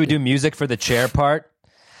reclined. Should we do music for the chair part?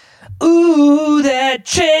 Ooh, that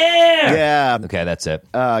chair. Yeah. Okay, that's it.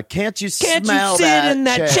 Can't you Can't smell you sit that in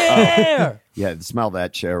that chair? chair? Yeah, smell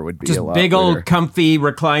that chair would be Just a lot big better. old comfy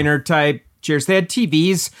recliner type chairs. They had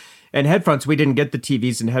TVs and headphones. We didn't get the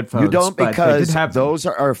TVs and headphones. You don't but they because did have them. those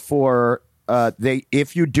are for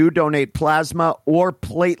if you do donate plasma or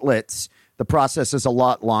platelets, the process is a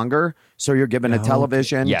lot longer. So you're given a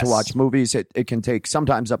television Yes. to watch movies. It can take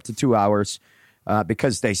sometimes up to 2 hours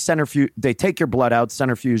because they take your blood out,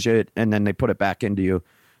 centrifuge it, and then they put it back into you.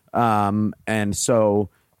 And so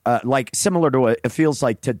like similar to what it feels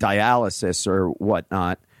like to dialysis or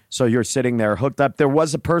whatnot. So you're sitting there hooked up. There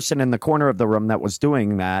was a person in the corner of the room that was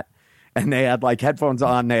doing that. And they had like headphones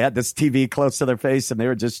on. They had this TV close to their face, and they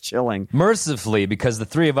were just chilling. Mercifully, because the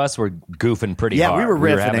three of us were goofing pretty Yeah, hard. we were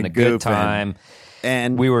riffing having and a good goofing. time.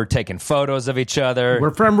 And We were taking photos of each other.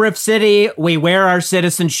 We're from Rift City. We wear our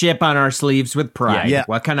citizenship on our sleeves with pride. Yeah.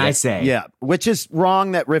 What can I say? yeah, which is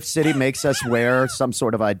wrong that Rift City makes us wear some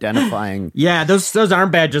sort of identifying. Yeah, those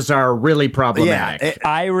arm badges are really problematic.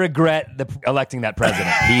 I regret electing that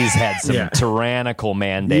president. He's had some Yeah. tyrannical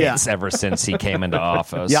mandates ever since he came into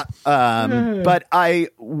office. Yeah, but I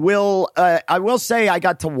will say I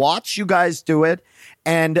got to watch you guys do it,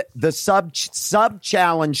 and the sub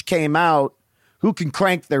challenge came out. Who can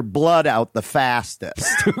crank their blood out the fastest?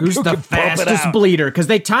 Who's the fastest bleeder? Because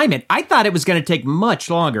they time it. I thought it was going to take much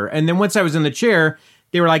longer. And then once I was in the chair,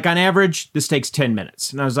 they were like, on average, this takes 10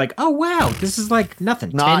 minutes. And I was like, oh, wow, this is like nothing.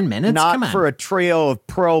 10 minutes? Come Not on. for a trio of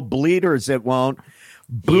pro bleeders, it won't.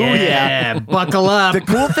 Booyah. Yeah, buckle up. The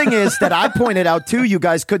cool thing is that I pointed out too, you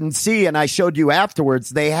guys couldn't see, and I showed you afterwards.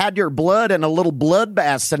 They had your blood in a little blood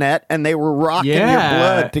bassinet, and they were rocking your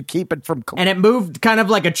blood to keep it from. And it moved kind of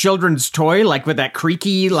like a children's toy, like with that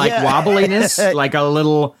creaky, like Yeah. wobbliness, like a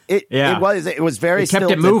little. It was very. It kept it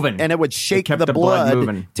stilted, moving. and it would shake kept the the blood blood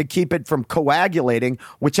moving. to keep it from coagulating,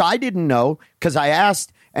 which I didn't know because I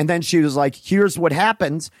asked. And then she was like, "Here's what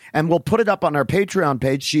happens," and we'll put it up on our Patreon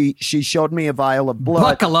page. She showed me a vial of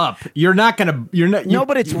blood. Buckle up. You're not. No,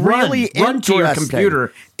 but it's run, really run to your interesting.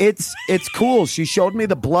 computer. It's cool. She showed me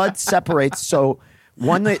the blood separates. So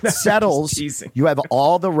when it settles, teasing. you have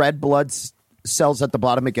all the red blood cells at the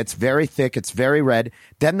bottom. It gets very thick. It's very red.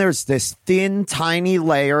 Then there's this thin, tiny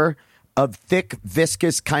layer of thick,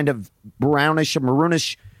 viscous, kind of brownish or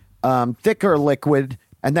maroonish, thicker liquid.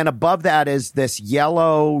 And then above that is this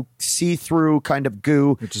yellow, see-through kind of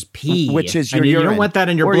goo, Which is pee. which is And your you don't urine. want that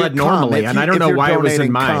in your Or blood cum, normally, if and you- I don't if know you're why it was in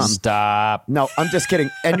donating mine. cum. Stop. No, I'm just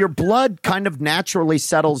kidding. And your blood kind of naturally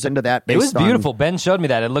settles into that. It was based on- beautiful. Ben showed me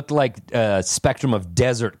that. It looked like a spectrum of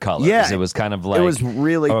desert colors. Yeah. It was kind of like It was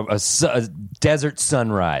really- a desert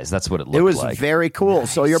sunrise. That's what it looked It was like. very cool.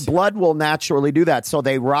 So your blood will naturally do that. So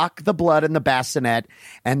they rock the blood in the bassinet,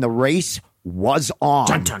 and the race was on.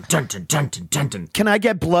 Dun, dun, dun, dun, dun, dun, dun, dun. Can I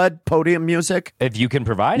get blood podium music? If you can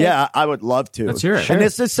provide it. Yeah, I would love to. Let's hear it. And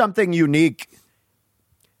this is something unique.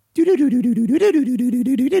 Oh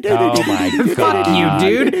my Fuck God.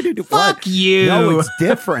 you, dude. Fuck you. No, it's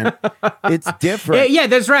different. It's different. Yeah,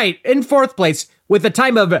 that's right. In fourth place with a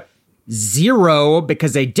time of 0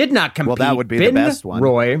 because they did not compete. Well, that would be the Ben best one.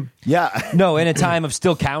 Roy. Yeah. No, in a time of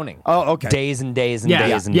still counting. Oh, okay. Days and days and Yeah,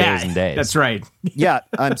 days and yeah, days and days. That's right. Yeah,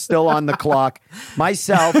 I'm still on the clock.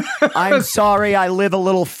 Myself, I'm sorry I live a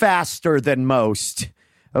little faster than most.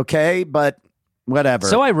 Okay? But whatever.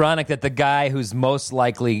 So ironic that the guy who's most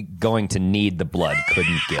likely going to need the blood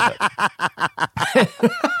couldn't give it.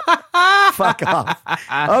 Fuck off.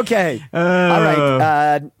 Okay. All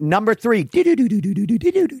right. Number 3.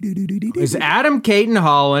 Is Adam Caton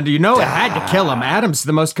Holland? You know, it had to kill him. Adam's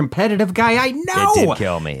the most competitive guy I know. It did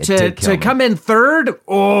kill me. It to did kill me. come in third,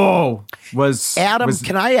 was Adam, was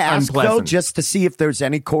can I ask, though, unpleasant. just to see if there's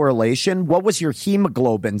any correlation? What was your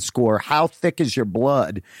hemoglobin score? How thick is your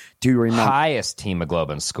blood? Do you remember? Highest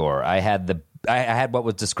hemoglobin score. I had what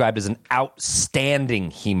was described as an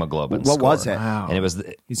outstanding hemoglobin What score. was it? Wow. And it was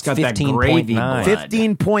He's got that gravy 15.9. blood.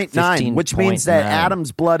 15.9, which means that 15.9.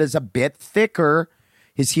 Adam's blood is a bit thicker.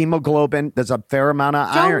 His hemoglobin, there's a fair amount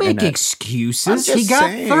of Don't iron make in it. excuses. I'm He just got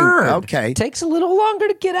saying. third. Okay. It takes a little longer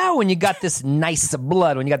to get out when you got this nice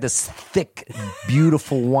blood, when you got this thick,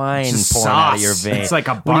 beautiful wine It's pouring out of your sauce. veins. It's like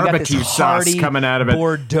a When you got barbecue this sauce hearty coming out of it.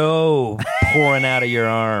 Bordeaux pouring out of your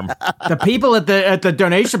arm. The people at the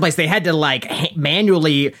donation place, they had to like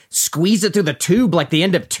manually squeeze it through the tube like the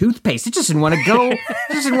end of toothpaste. It just didn't want to go.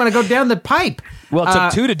 Just didn't want to go down the pipe. Well, it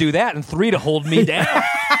took 2 to do that and 3 to hold me down.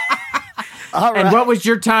 All right. And what was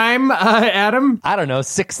your time, Adam? I don't know,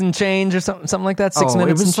 6 and change or something like that. 6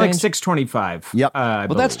 minutes it was and like change. 6:25. Yep. I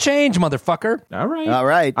Well, that's believe. change, motherfucker. All right. All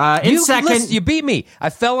right. In You, second, listen, you beat me. I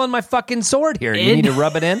fell on my fucking sword here. You need to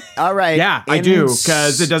rub it in. All right. yeah, I do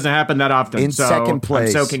because it doesn't happen that often. in so second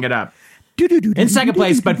place. I'm soaking it up. In second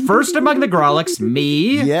place, but first among the Grolics,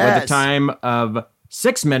 me with Yes. a time of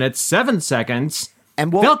 6 minutes 7 seconds.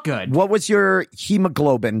 And what, Felt good. What was your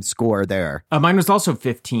hemoglobin score there? Mine was also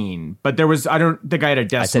 15, but there was I don't think I had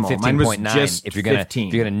a I said decimal. Mine was 15.9. just If you're gonna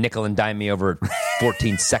 15. nickel and dime me over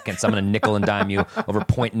 14 seconds, I'm gonna nickel and dime you over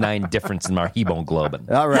 0.9 difference in our hemoglobin.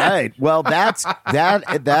 All right. Well, that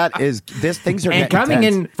is this. Things are And getting coming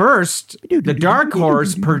intense. in first, the Dark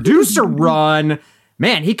Horse producer run.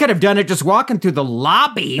 Man, he could have done it just walking through the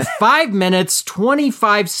lobby. 5 minutes,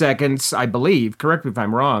 25 seconds, I believe. Correct me if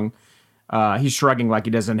I'm wrong. He's shrugging like he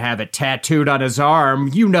doesn't have it tattooed on his arm.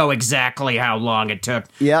 You know exactly how long it took.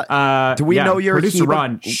 Yeah. Do we know your producer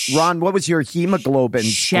Ron? Ron, what was your hemoglobin score?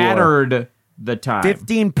 Shattered the time.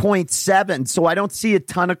 15.7. So I don't see a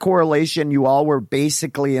ton of correlation. You all were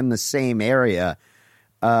basically in the same area.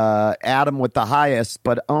 Adam with the highest,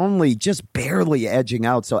 but only just barely edging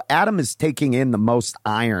out. So Adam is taking in the most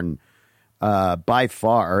iron by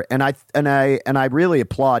far, and I really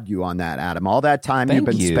applaud you on that, Adam. All that time you've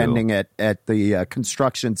been spending at the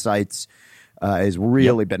construction sites has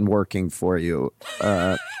really been working for you.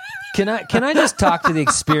 Can I just talk to the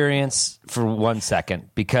experience for 1 second?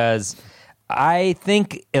 Because I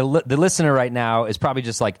think the listener right now is probably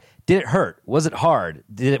just like, did it hurt? Was it hard?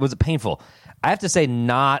 Was it painful? I have to say,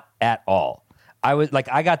 not at all.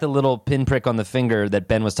 I got the little pinprick on the finger that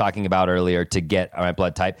Ben was talking about earlier to get my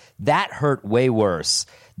blood type. That hurt way worse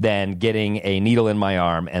than getting a needle in my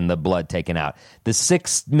arm and the blood taken out. The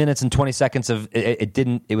 6 minutes and 20 seconds of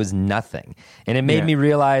it was nothing. And it made me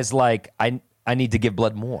realize like I need to give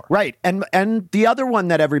blood more. Right. And the other one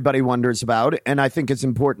that everybody wonders about, and I think it's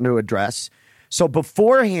important to address. So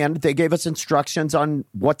beforehand, they gave us instructions on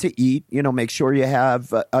what to eat. You know, make sure you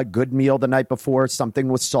have a good meal the night before, something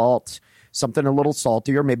with salt, something a little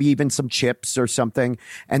saltier, maybe even some chips or something.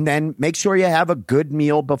 And then make sure you have a good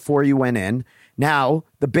meal before you went in. Now,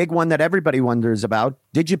 the big one that everybody wonders about,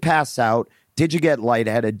 did you pass out? Did you get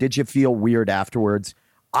lightheaded? Did you feel weird afterwards?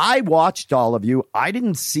 I watched all of you. I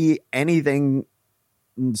didn't see anything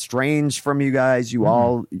strange from you guys. You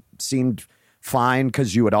all seemed fine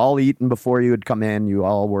because you had all eaten before you had come in. You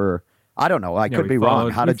all were, I don't know. I could be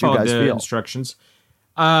wrong. How did you guys feel? Instructions.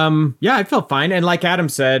 Yeah, I felt fine. And like Adam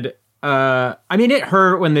said, I mean, it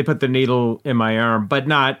hurt when they put the needle in my arm, but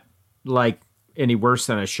not like any worse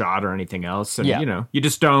than a shot or anything else. And, you know, you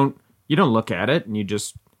don't look at it and you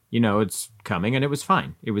just, you know, it's coming and it was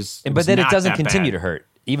fine. But then it doesn't continue bad. to hurt.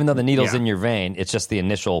 Even though the needle's in your vein, it's just the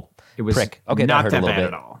initial It was prick. Okay, not that hurt that a little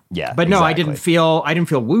bad bit at all. Yeah, but no, I exactly. didn't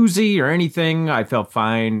feel woozy or anything. I felt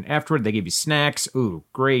fine afterward. They gave you snacks. Ooh,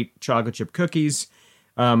 great chocolate chip cookies.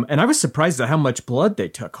 And I was surprised at how much blood they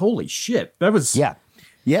took. Holy shit, that was Yeah.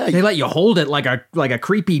 Yeah. They let you hold it like a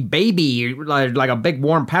creepy baby, like a big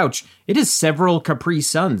warm pouch. It is several Capri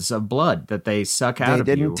Suns of blood that they suck out They of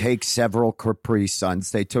you. didn't take several Capri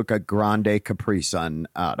Suns. They took a grande Capri Sun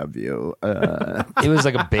out of you. It was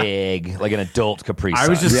like a big, like an adult Capri Sun. I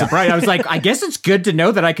was just surprised. I was like, I guess it's good to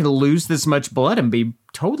know that I can lose this much blood and be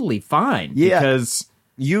totally fine. Yeah. Because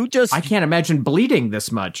You just, I can't imagine bleeding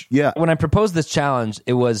this much. yeah. When I proposed this challenge,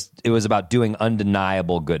 it was about doing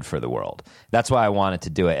undeniable good for the world. That's why I wanted to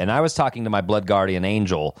do it. And I was talking to my blood guardian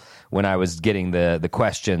angel when I was getting the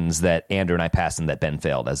questions that Andrew and I passed and that Ben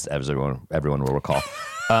failed, as everyone will recall.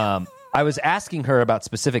 I was asking her about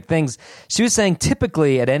specific things. She was saying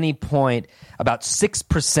typically at any point about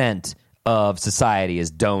 6% of society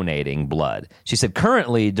is donating blood. She said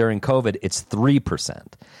currently during COVID, it's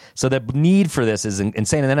 3%. So the need for this is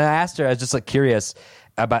insane. And then I asked her, I was just like curious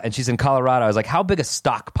about, and she's in Colorado. I was like, how big a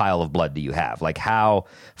stockpile of blood do you have? Like how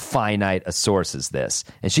finite a source is this?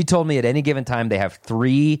 And she told me at any given time, they have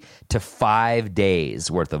 3 to 5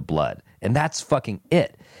 days worth of blood. And that's fucking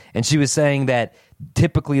it. And she was saying that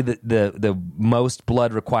typically the most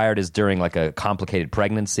blood required is during like a complicated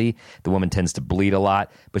pregnancy. The woman tends to bleed a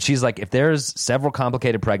lot. But she's like, if there's several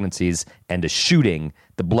complicated pregnancies and a shooting,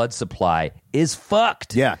 the blood supply is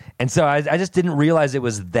fucked. Yeah. And so I just didn't realize it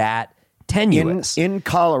was that tenuous. In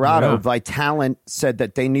Colorado, Yeah. Vitalant said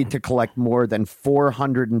that they need to collect more than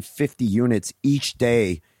 450 units each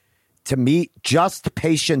day to meet just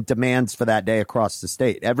patient demands for that day across the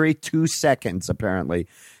state. Every 2 seconds, apparently,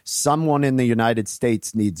 someone in the United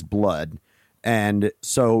States needs blood. And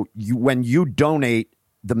so when you donate,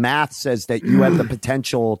 the math says that you have the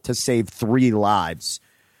potential to save 3 lives.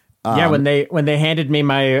 Yeah, when they handed me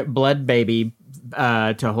my blood baby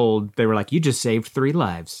to hold, they were like, "You just saved 3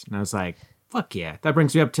 lives," and I was like, "Fuck yeah, that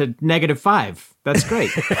brings me up to -5. That's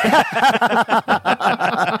great."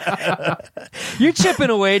 You're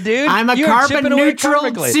chipping away, dude. I'm a You're chipping carbon away neutral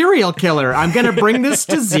karmically. serial killer. I'm gonna bring this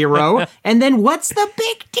to 0, and then what's the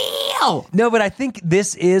big deal? No, but I think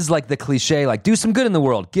this is like the cliche, like do some good in the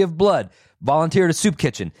world, give blood, volunteer at a soup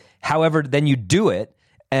kitchen. However, then you do it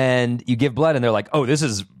and you give blood and they're like, oh, this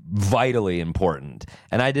is vitally important.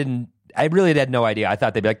 And I really had no idea. I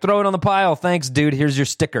thought they'd be like, throw it on the pile. Thanks, dude. Here's your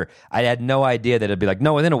sticker. I had no idea that it'd be like,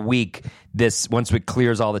 no, within a week, once it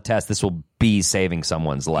clears all the tests, this will be saving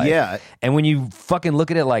someone's life. Yeah. And when you fucking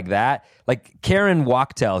look at it like that, like Karen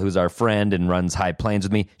Wachtel, who's our friend and runs High Plains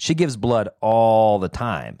with me, she gives blood all the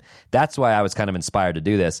time. That's why I was kind of inspired to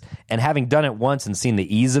do this. And having done it once and seen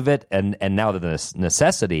the ease of it and now the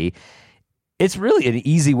necessity, it's really an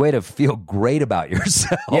easy way to feel great about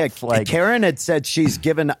yourself. Yeah, Karen had said she's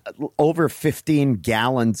given over 15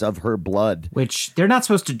 gallons of her blood. Which they're not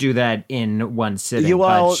supposed to do that in one sitting.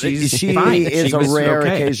 Well, but she fine. is She a was rare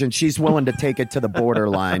okay. occasion. She's willing to take it to the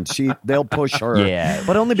borderline. They'll push her. Yeah.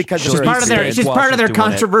 But only because She's of her part of their experience. she's while part of she's their doing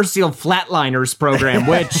it. controversial flatliners program,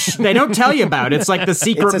 which they don't tell you about. It's like the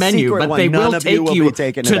secret It's a menu, secret but one. they None will of you take will you be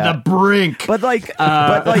taken to to the that. brink. But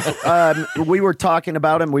we were talking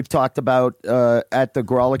about him. We've talked about at the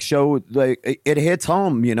Grolic show. Like it hits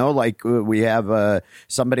home, Like we have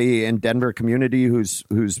somebody in Denver community who's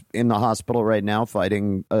in the hospital right now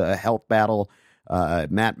fighting a health battle.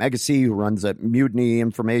 Matt Megacy, who runs a Mutiny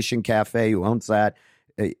Information Cafe, who owns that,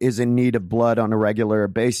 is in need of blood on a regular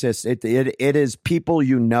basis. It is people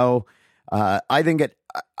I think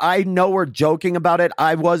I know we're joking about it.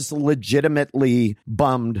 I was legitimately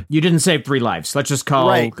bummed. You didn't save 3 lives. Let's just call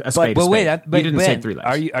Right, a spade But a wait, spade. You didn't Ben, save 3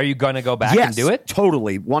 lives. Are you going to go back Yes, and do it?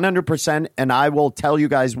 totally, 100%. And I will tell you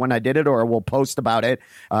guys when I did it, or we'll post about it.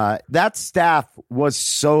 That staff was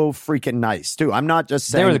so freaking nice too. I'm not just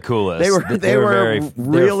saying They were the coolest. They were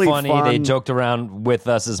really funny. fun. They joked around with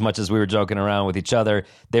us as much as we were joking around with each other.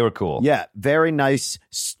 They were cool. Yeah, very nice,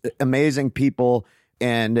 amazing people.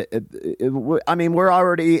 And I mean, we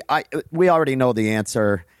already know the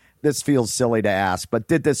answer. This feels silly to ask, but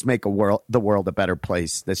did this make the world a better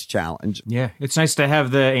place? This challenge? Yeah, it's nice to have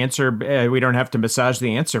the answer. We don't have to massage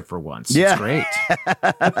the answer for once. Yeah. It's great.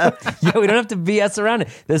 Yeah, we don't have to BS around it.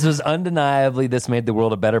 This was undeniably, this made the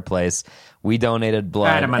world a better place. We donated blood.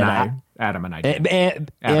 Adam and I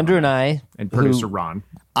did. Andrew and I. And producer Ron.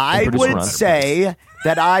 I producer would Ron. say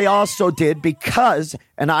that I also did because,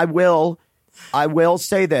 and I will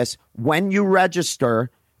say this, when you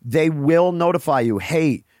register, they will notify you.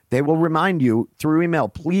 Hey, they will remind you through email,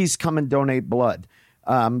 please come and donate blood.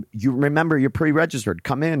 You remember you're pre-registered.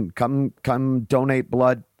 Come in, come donate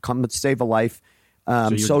blood, come save a life. So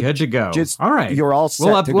you're good to go. All right. You're all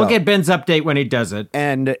set to We'll go. get Ben's update when he does it.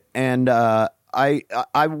 And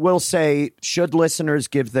I will say, should listeners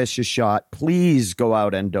give this a shot, please go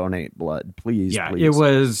out and donate blood. Please, Yeah, please. it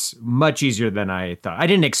was much easier than I thought. I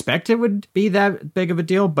didn't expect it would be that big of a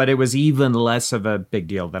deal, but it was even less of a big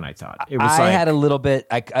deal than I thought. It was I had a little bit.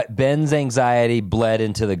 Ben's anxiety bled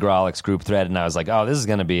into the Grolix group thread, and I was like, "Oh, this is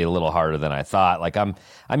going to be a little harder than I thought." Like I'm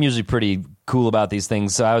usually pretty cool about these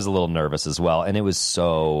things, so I was a little nervous as well. And it was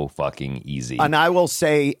so fucking easy. And I will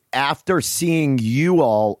say, after seeing you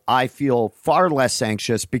all, I feel far less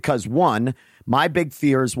anxious because, one, my big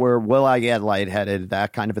fears were, will I get lightheaded,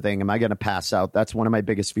 that kind of a thing. Am I going to pass out? That's one of my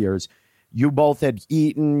biggest fears. You both had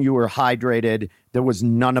eaten. You were hydrated. There was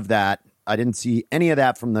none of that. I didn't see any of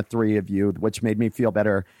that from the three of you, which made me feel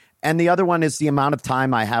better. And the other one is the amount of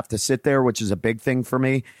time I have to sit there, which is a big thing for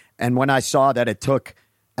me. And when I saw that it took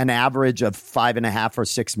an average of 5.5 or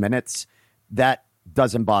 6 minutes, that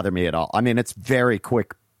doesn't bother me at all. I mean, it's very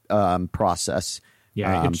quick process.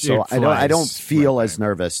 Yeah, so it I don't flies feel right as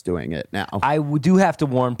nervous doing it now. I do have to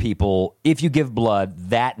warn people, if you give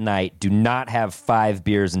blood that night, do not have 5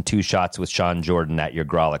 beers and 2 shots with Sean Jordan at your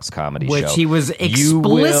Grolix comedy show. Which he was You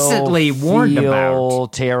explicitly will warned feel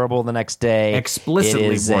about. terrible the next day. Explicitly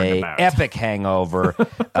it is warned a about. epic hangover.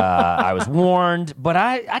 I was warned, but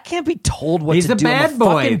I can't be told what He's to a do. I'm bad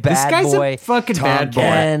boy. fucking This bad guy's boy. a fucking bad boy.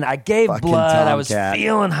 And I gave Fucking blood. I was Tomcat.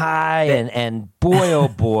 feeling high, and boy, oh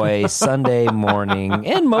boy, Sunday morning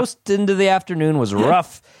and most into the afternoon was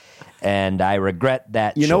rough, and I regret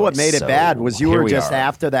that. You know what made it choice. bad So was you here were we just are.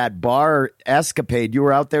 after that bar escapade, you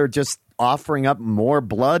were out there just offering up more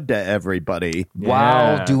blood to everybody.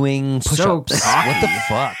 While Yeah. doing So push-ups. cocky. What the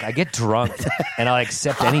fuck? I get drunk and I'll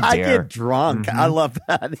accept any I dare. get drunk. I love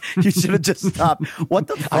that. You should have just stopped. What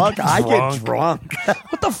the fuck? I get drunk.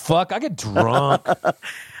 What the fuck? I get drunk.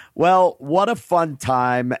 Well, what a fun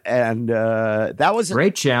time. And that was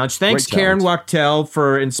Great challenge. Thanks, Great Karen challenge. Wachtel,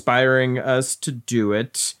 for inspiring us to do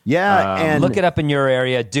it. Yeah. and Look it up in your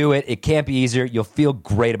area. Do it. It can't be easier. You'll feel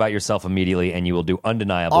great about yourself immediately, and you will do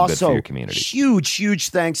undeniable good for also, your community. huge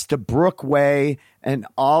thanks to Brooke Way and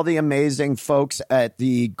all the amazing folks at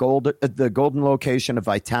the golden location of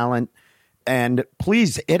Vitalent. And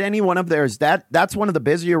please hit any one of theirs. That's one of the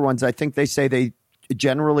busier ones. I think they say they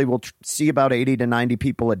generally will see about 80 to 90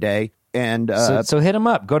 people a day. And So hit them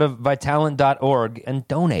up. Go to vitalent.org and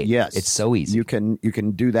donate. yes, It's so easy. You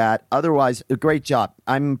can do that. Otherwise, a great job.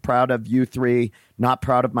 I'm proud of you three. Not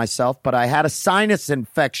proud of myself, but I had a sinus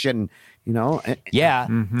infection. You know, Yeah,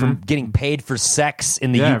 from getting paid for sex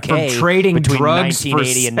in the Yeah, UK from trading between drugs for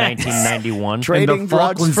 1980 and sex. 1991 trading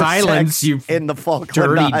drugs Falklands for Islands, sex you in the Falkland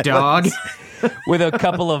Dirty Islands. dog. with a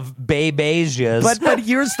couple of babasias. But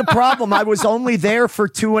here's the problem. I was only there for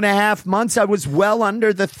 2.5 months. I was well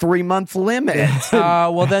under the 3-month limit.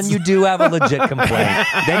 Well, then you do have a legit complaint.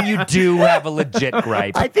 Then you do have a legit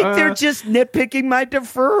gripe. I think they're just nitpicking my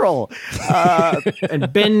deferral.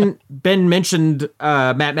 And Ben mentioned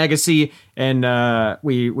Matt Megacy, and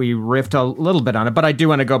we riffed a little bit on it, but I do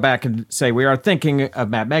want to go back and say we are thinking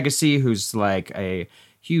of Matt Megacy, who's like a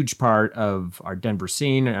huge part of our Denver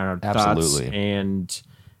scene and our Absolutely. thoughts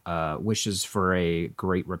and wishes for a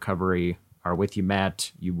great recovery are with you,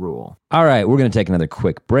 Matt. You rule. All right, we're going to take another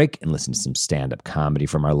quick break and listen to some stand-up comedy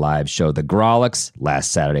from our live show, The Grawlix,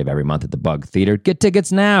 last Saturday of every month at the Bug Theater. Get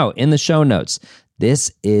tickets now in the show notes.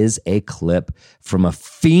 This is a clip from a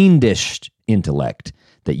fiendish intellect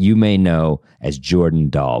that you may know as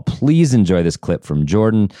Jordan Dahl. Please enjoy this clip from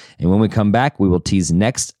Jordan, and when we come back, we will tease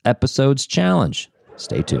next episode's challenge.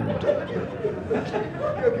 Stay tuned.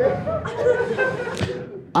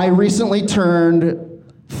 I recently turned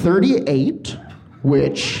 38,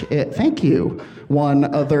 which, thank you, one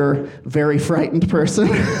other very frightened person.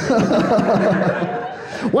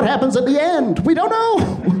 What happens at the end? We don't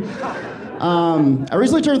know. I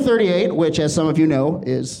recently turned 38, which, as some of you know,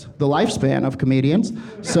 is the lifespan of comedians.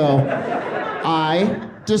 So I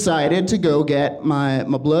decided to go get my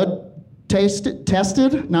blood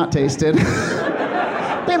tested, not tasted.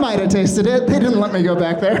 They might have tasted it. They didn't let me go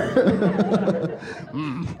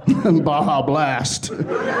baja Blast.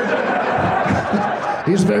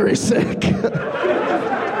 He's very sick.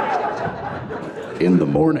 In the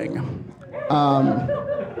morning.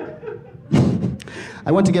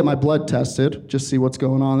 I went to get my blood tested, just see what's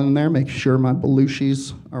going on in there, make sure my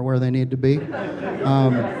Belushi's are where they need to be.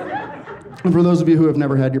 And for those of you who have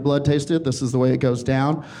never had your blood tasted, this is the way it goes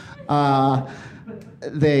down.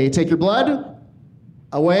 They take your blood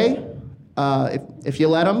away. If you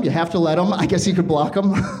let them, you have to let them. I guess you could block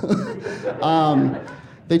them.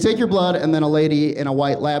 They take your blood, and then a lady in a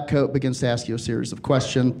white lab coat begins to ask you a series of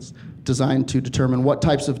questions designed to determine what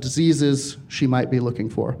types of diseases she might be looking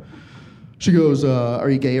for. She goes, are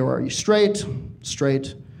you gay or are you straight?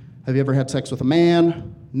 Straight. Have you ever had sex with a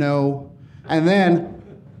man? No. And then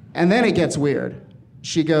it gets weird.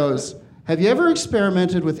 She goes, have you ever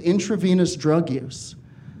experimented with intravenous drug use?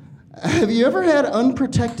 Have you ever had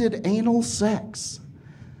unprotected anal sex?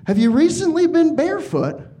 Have you recently been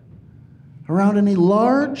barefoot around any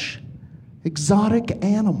large, exotic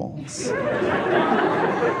animals?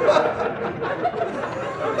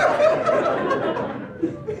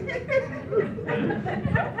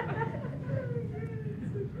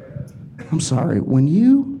 I'm sorry, when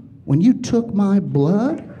you took my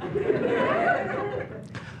blood,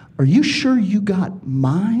 are you sure you got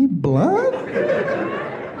my blood?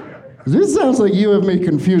 This sounds like you have me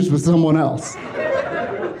confused with someone else.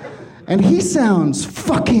 And he sounds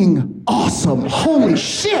fucking awesome. Holy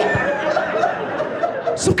shit.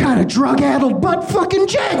 Some kind of drug-addled butt-fucking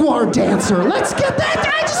jaguar dancer. Let's get that.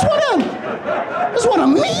 I just want to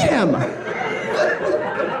meet him.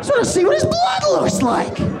 I just want to see what his blood looks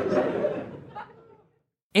like.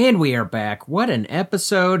 And we are back. What an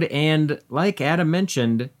episode. And like Adam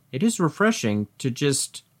mentioned, it is refreshing to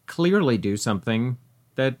just clearly do something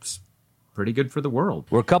that's pretty good for the world.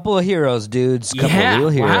 We're a couple of heroes, dudes. Couple of real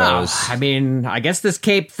heroes. Wow. I mean, I guess this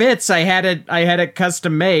cape fits. I had it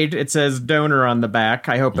custom made. It says donor on the back.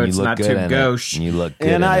 I hope And it's you look not good too in it. gauche. And you look good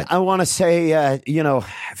And in it. I want to say, it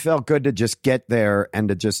felt good to just get there and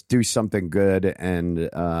to just do something good. And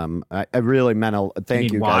I really meant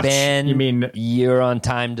thank you watch? guys. Ben, You mean- you're on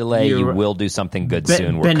time delay. You You're- will do something good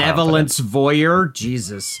soon. We're Benevolence confident. voyeur?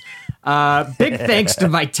 Jesus. Big thanks to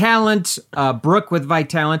Vitalent, Brooke with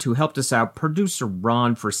Vitalent, who helped us out, producer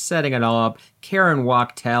Ron for setting it all up, Karen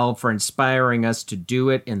Wachtel for inspiring us to do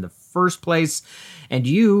it in the first place, and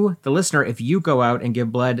you, the listener, if you go out and give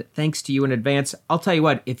blood, thanks to you in advance. I'll tell you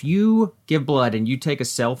what, if you give blood and you take a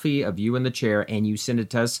selfie of you in the chair and you send it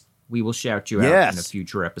to us, we will shout you out in a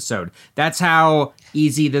future episode. That's how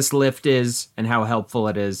easy this lift is and how helpful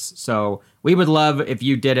it is. So we would love if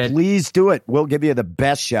you did it. Please do it. We'll give you the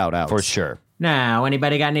best shout outs. For sure. Now,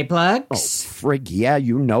 anybody got any plugs? Oh, frig, yeah,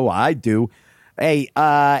 you know I do. Hey,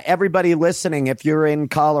 everybody listening, if you're in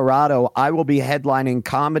Colorado, I will be headlining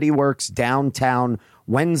Comedy Works downtown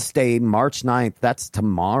Wednesday, March 9th. That's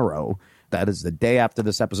tomorrow. That is the day after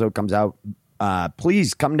this episode comes out.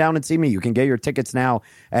 Please come down and see me. You can get your tickets now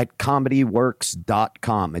at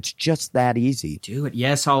comedyworks.com. It's just that easy. Do it.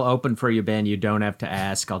 Yes, I'll open for you, Ben. You don't have to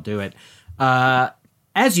ask. I'll do it.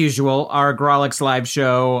 As usual, our Grawlix live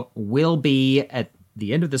show will be at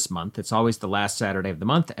the end of this month. It's always the last Saturday of the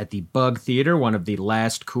month at the Bug Theater, one of the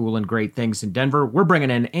last cool and great things in Denver. We're bringing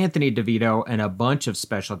in Anthony DeVito and a bunch of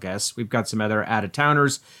special guests. We've got some other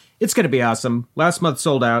out-of-towners. It's going to be awesome. Last month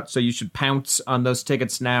sold out, so you should pounce on those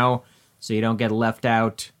tickets now so you don't get left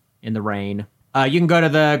out in the rain. You can go to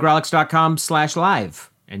the grawlix.com/live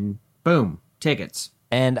and boom, tickets.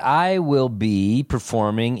 And I will be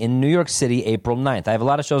performing in New York City April 9th. I have a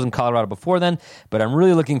lot of shows in Colorado before then, but I'm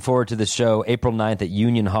really looking forward to the show April 9th at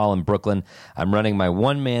Union Hall in Brooklyn. I'm running my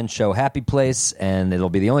one-man show, Happy Place, and it'll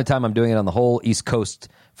be the only time I'm doing it on the whole East Coast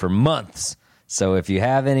for months. So if you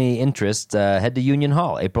have any interest, head to Union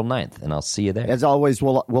Hall April 9th, and I'll see you there. As always,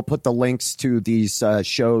 we'll put the links to these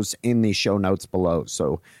shows in the show notes below.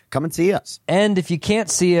 So come and see us. And if you can't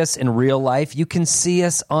see us in real life, you can see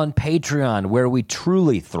us on Patreon, where we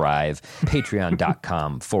truly thrive.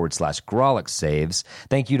 Patreon.com/Grawlix Saves.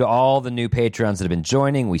 Thank you to all the new Patreons that have been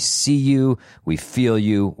joining. We see you. We feel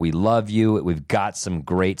you. We love you. We've got some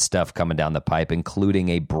great stuff coming down the pipe, including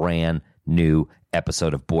a brand new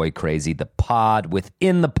episode of Boy Crazy, the pod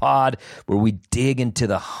within the pod, where we dig into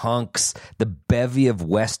the hunks, the bevy of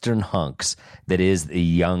Western hunks that is the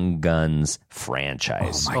Young Guns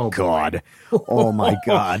franchise. Oh, my God. Oh, my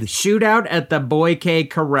God. Shootout at the Boy K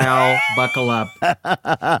Corral. Buckle up.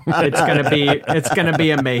 It's gonna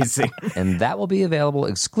be amazing. And that will be available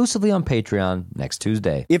exclusively on Patreon next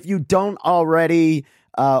Tuesday. If you don't already,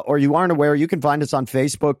 or you aren't aware, you can find us on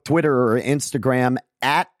Facebook, Twitter, or Instagram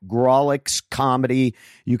at Grawlix Comedy.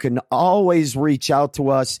 You can always reach out to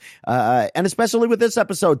us, and especially with this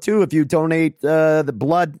episode too. If you donate the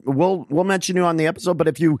blood, we'll mention you on the episode. But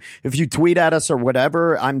if you tweet at us or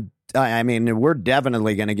whatever, I mean, we're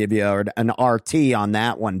definitely going to give you an RT on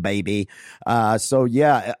that one, baby. So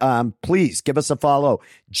yeah, please give us a follow.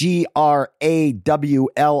 GRAWLIX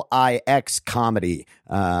Comedy.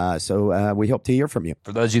 So we hope to hear from you.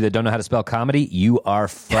 For those of you that don't know how to spell comedy, you are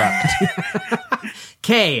fucked.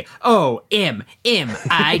 KOMMIDE.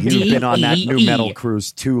 You've been on that new metal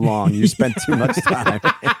cruise too long. You spent too much time.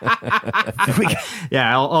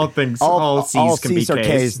 Yeah, all C's can be C's are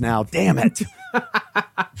K's now. Damn it.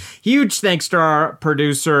 Huge thanks to our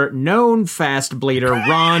producer, known fast bleeder,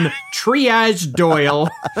 Ron Triage Doyle.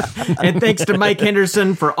 And thanks to Mike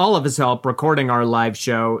Henderson for all of his help recording our live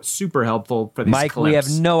show. Super helpful for these Mike, clips. we have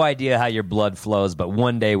no idea how your blood flows, but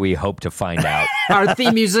one day we hope to find out. Our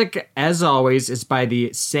theme music, as always, is by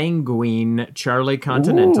the sanguine Charlie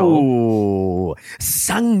Continental. Ooh,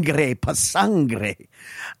 sangre pa sangre.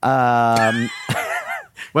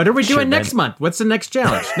 What are we doing next month? What's the next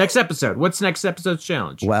challenge? Next episode. What's next episode's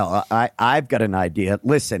challenge? Well, I've got an idea.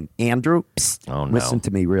 Listen, Andrew, Oh, no. listen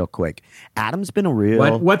to me real quick. Adam's been a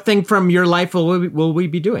real... What thing from your life will we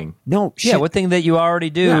be doing? No, shit. Yeah, what thing that you already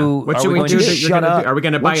do? Yeah. What should we going do? to that you're gonna do? Are we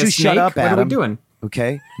going to buy Why don't a you snake? shut up, What are we Adam? doing?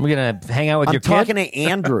 Okay? We're going to hang out with I'm your talking kid? to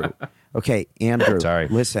Andrew. Okay, Andrew. Sorry.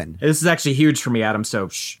 Listen. This is actually huge for me, Adam, so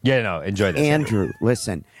shh. Yeah, no, enjoy this. Andrew,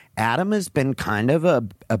 listen. Adam has been kind of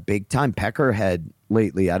a big-time peckerhead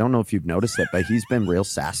lately. I don't know if you've noticed it, but he's been real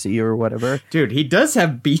sassy or whatever. Dude, he does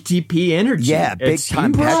have BTP energy. Yeah, It's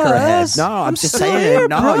big-time humorous. peckerhead. No, I'm just saying.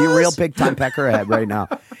 No, you're real big-time peckerhead right now.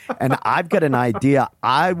 And I've got an idea.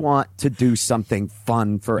 I want to do something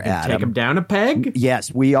fun for Adam. Take him down a peg?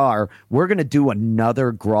 Yes, we are. We're going to do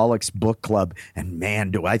another Grawlix book club. And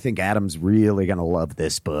man, do I think Adam's really going to love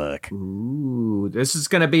this book. Ooh, this is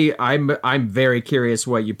going to be... I'm very curious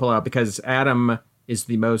what you pull out, because Adam is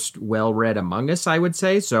the most well-read among us, I would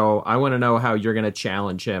say. So I want to know how you're going to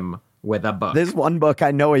challenge him with a book. This one book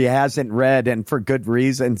I know he hasn't read, and for good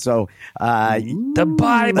reason. So, The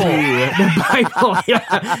Bible. The Bible.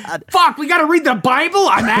 Yeah. Fuck, we got to read the Bible?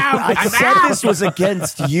 I'm out. I I'm said out. this was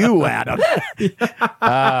against you, Adam.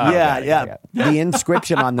 Yeah. The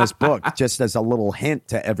inscription on this book, just as a little hint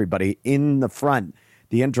to everybody, in the front,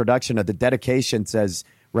 the introduction of the dedication says,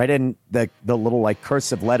 right in the little like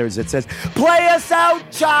cursive letters, it says, "Play us out,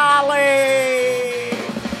 Charlie."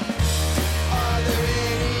 Are there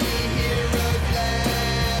any heroes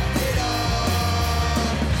left at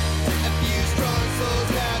all? A few strong souls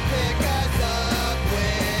that pick us up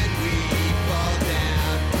when we fall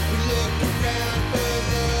down. We looked around for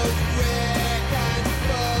those rare kinds of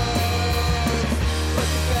folks, but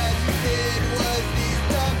the best we did was these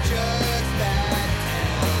dumb jokes that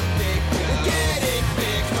tell big jokes. We're getting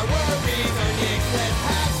fixed, our worries are nixed. Let's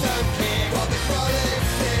have some kick while the frolic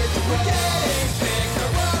says we're getting fixed.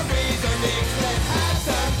 Our worries are nixed. Let's have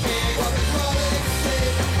some kick while the frolic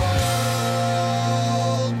says the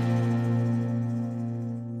world.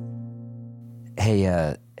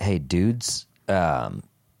 Hey, dudes.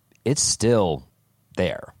 It's still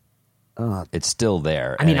there. It's still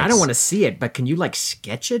there. I mean, and I don't it's- want to see it, but can you like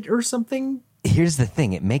sketch it or something? Here's the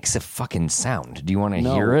thing. It makes a fucking sound. Do you want to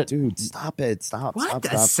hear it? Dude, stop it. Stop. What? Stop, A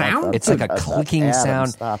stop, sound? Stop, It's like a stop, clicking Adam, sound.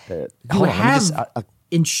 Stop it. You Hold on, let me have just-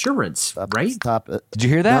 insurance, Stop, right? Stop it. Did you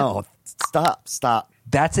hear that? No. Stop.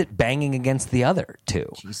 That's it banging against the other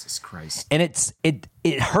two. Jesus Christ. And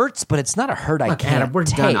it hurts, but it's not a hurt I Look, can't Adam, we're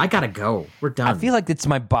take. done. I gotta go. We're done. I feel like it's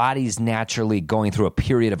my body's naturally going through a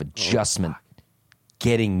period of adjustment,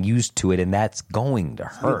 getting used to it, and that's going to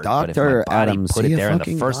hurt. But if my doctor, body Adam, put see it a there in the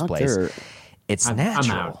fucking first place, doctor. it's I'm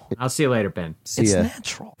natural. out. I'll see you later, Ben. See It's ya.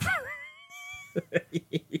 natural.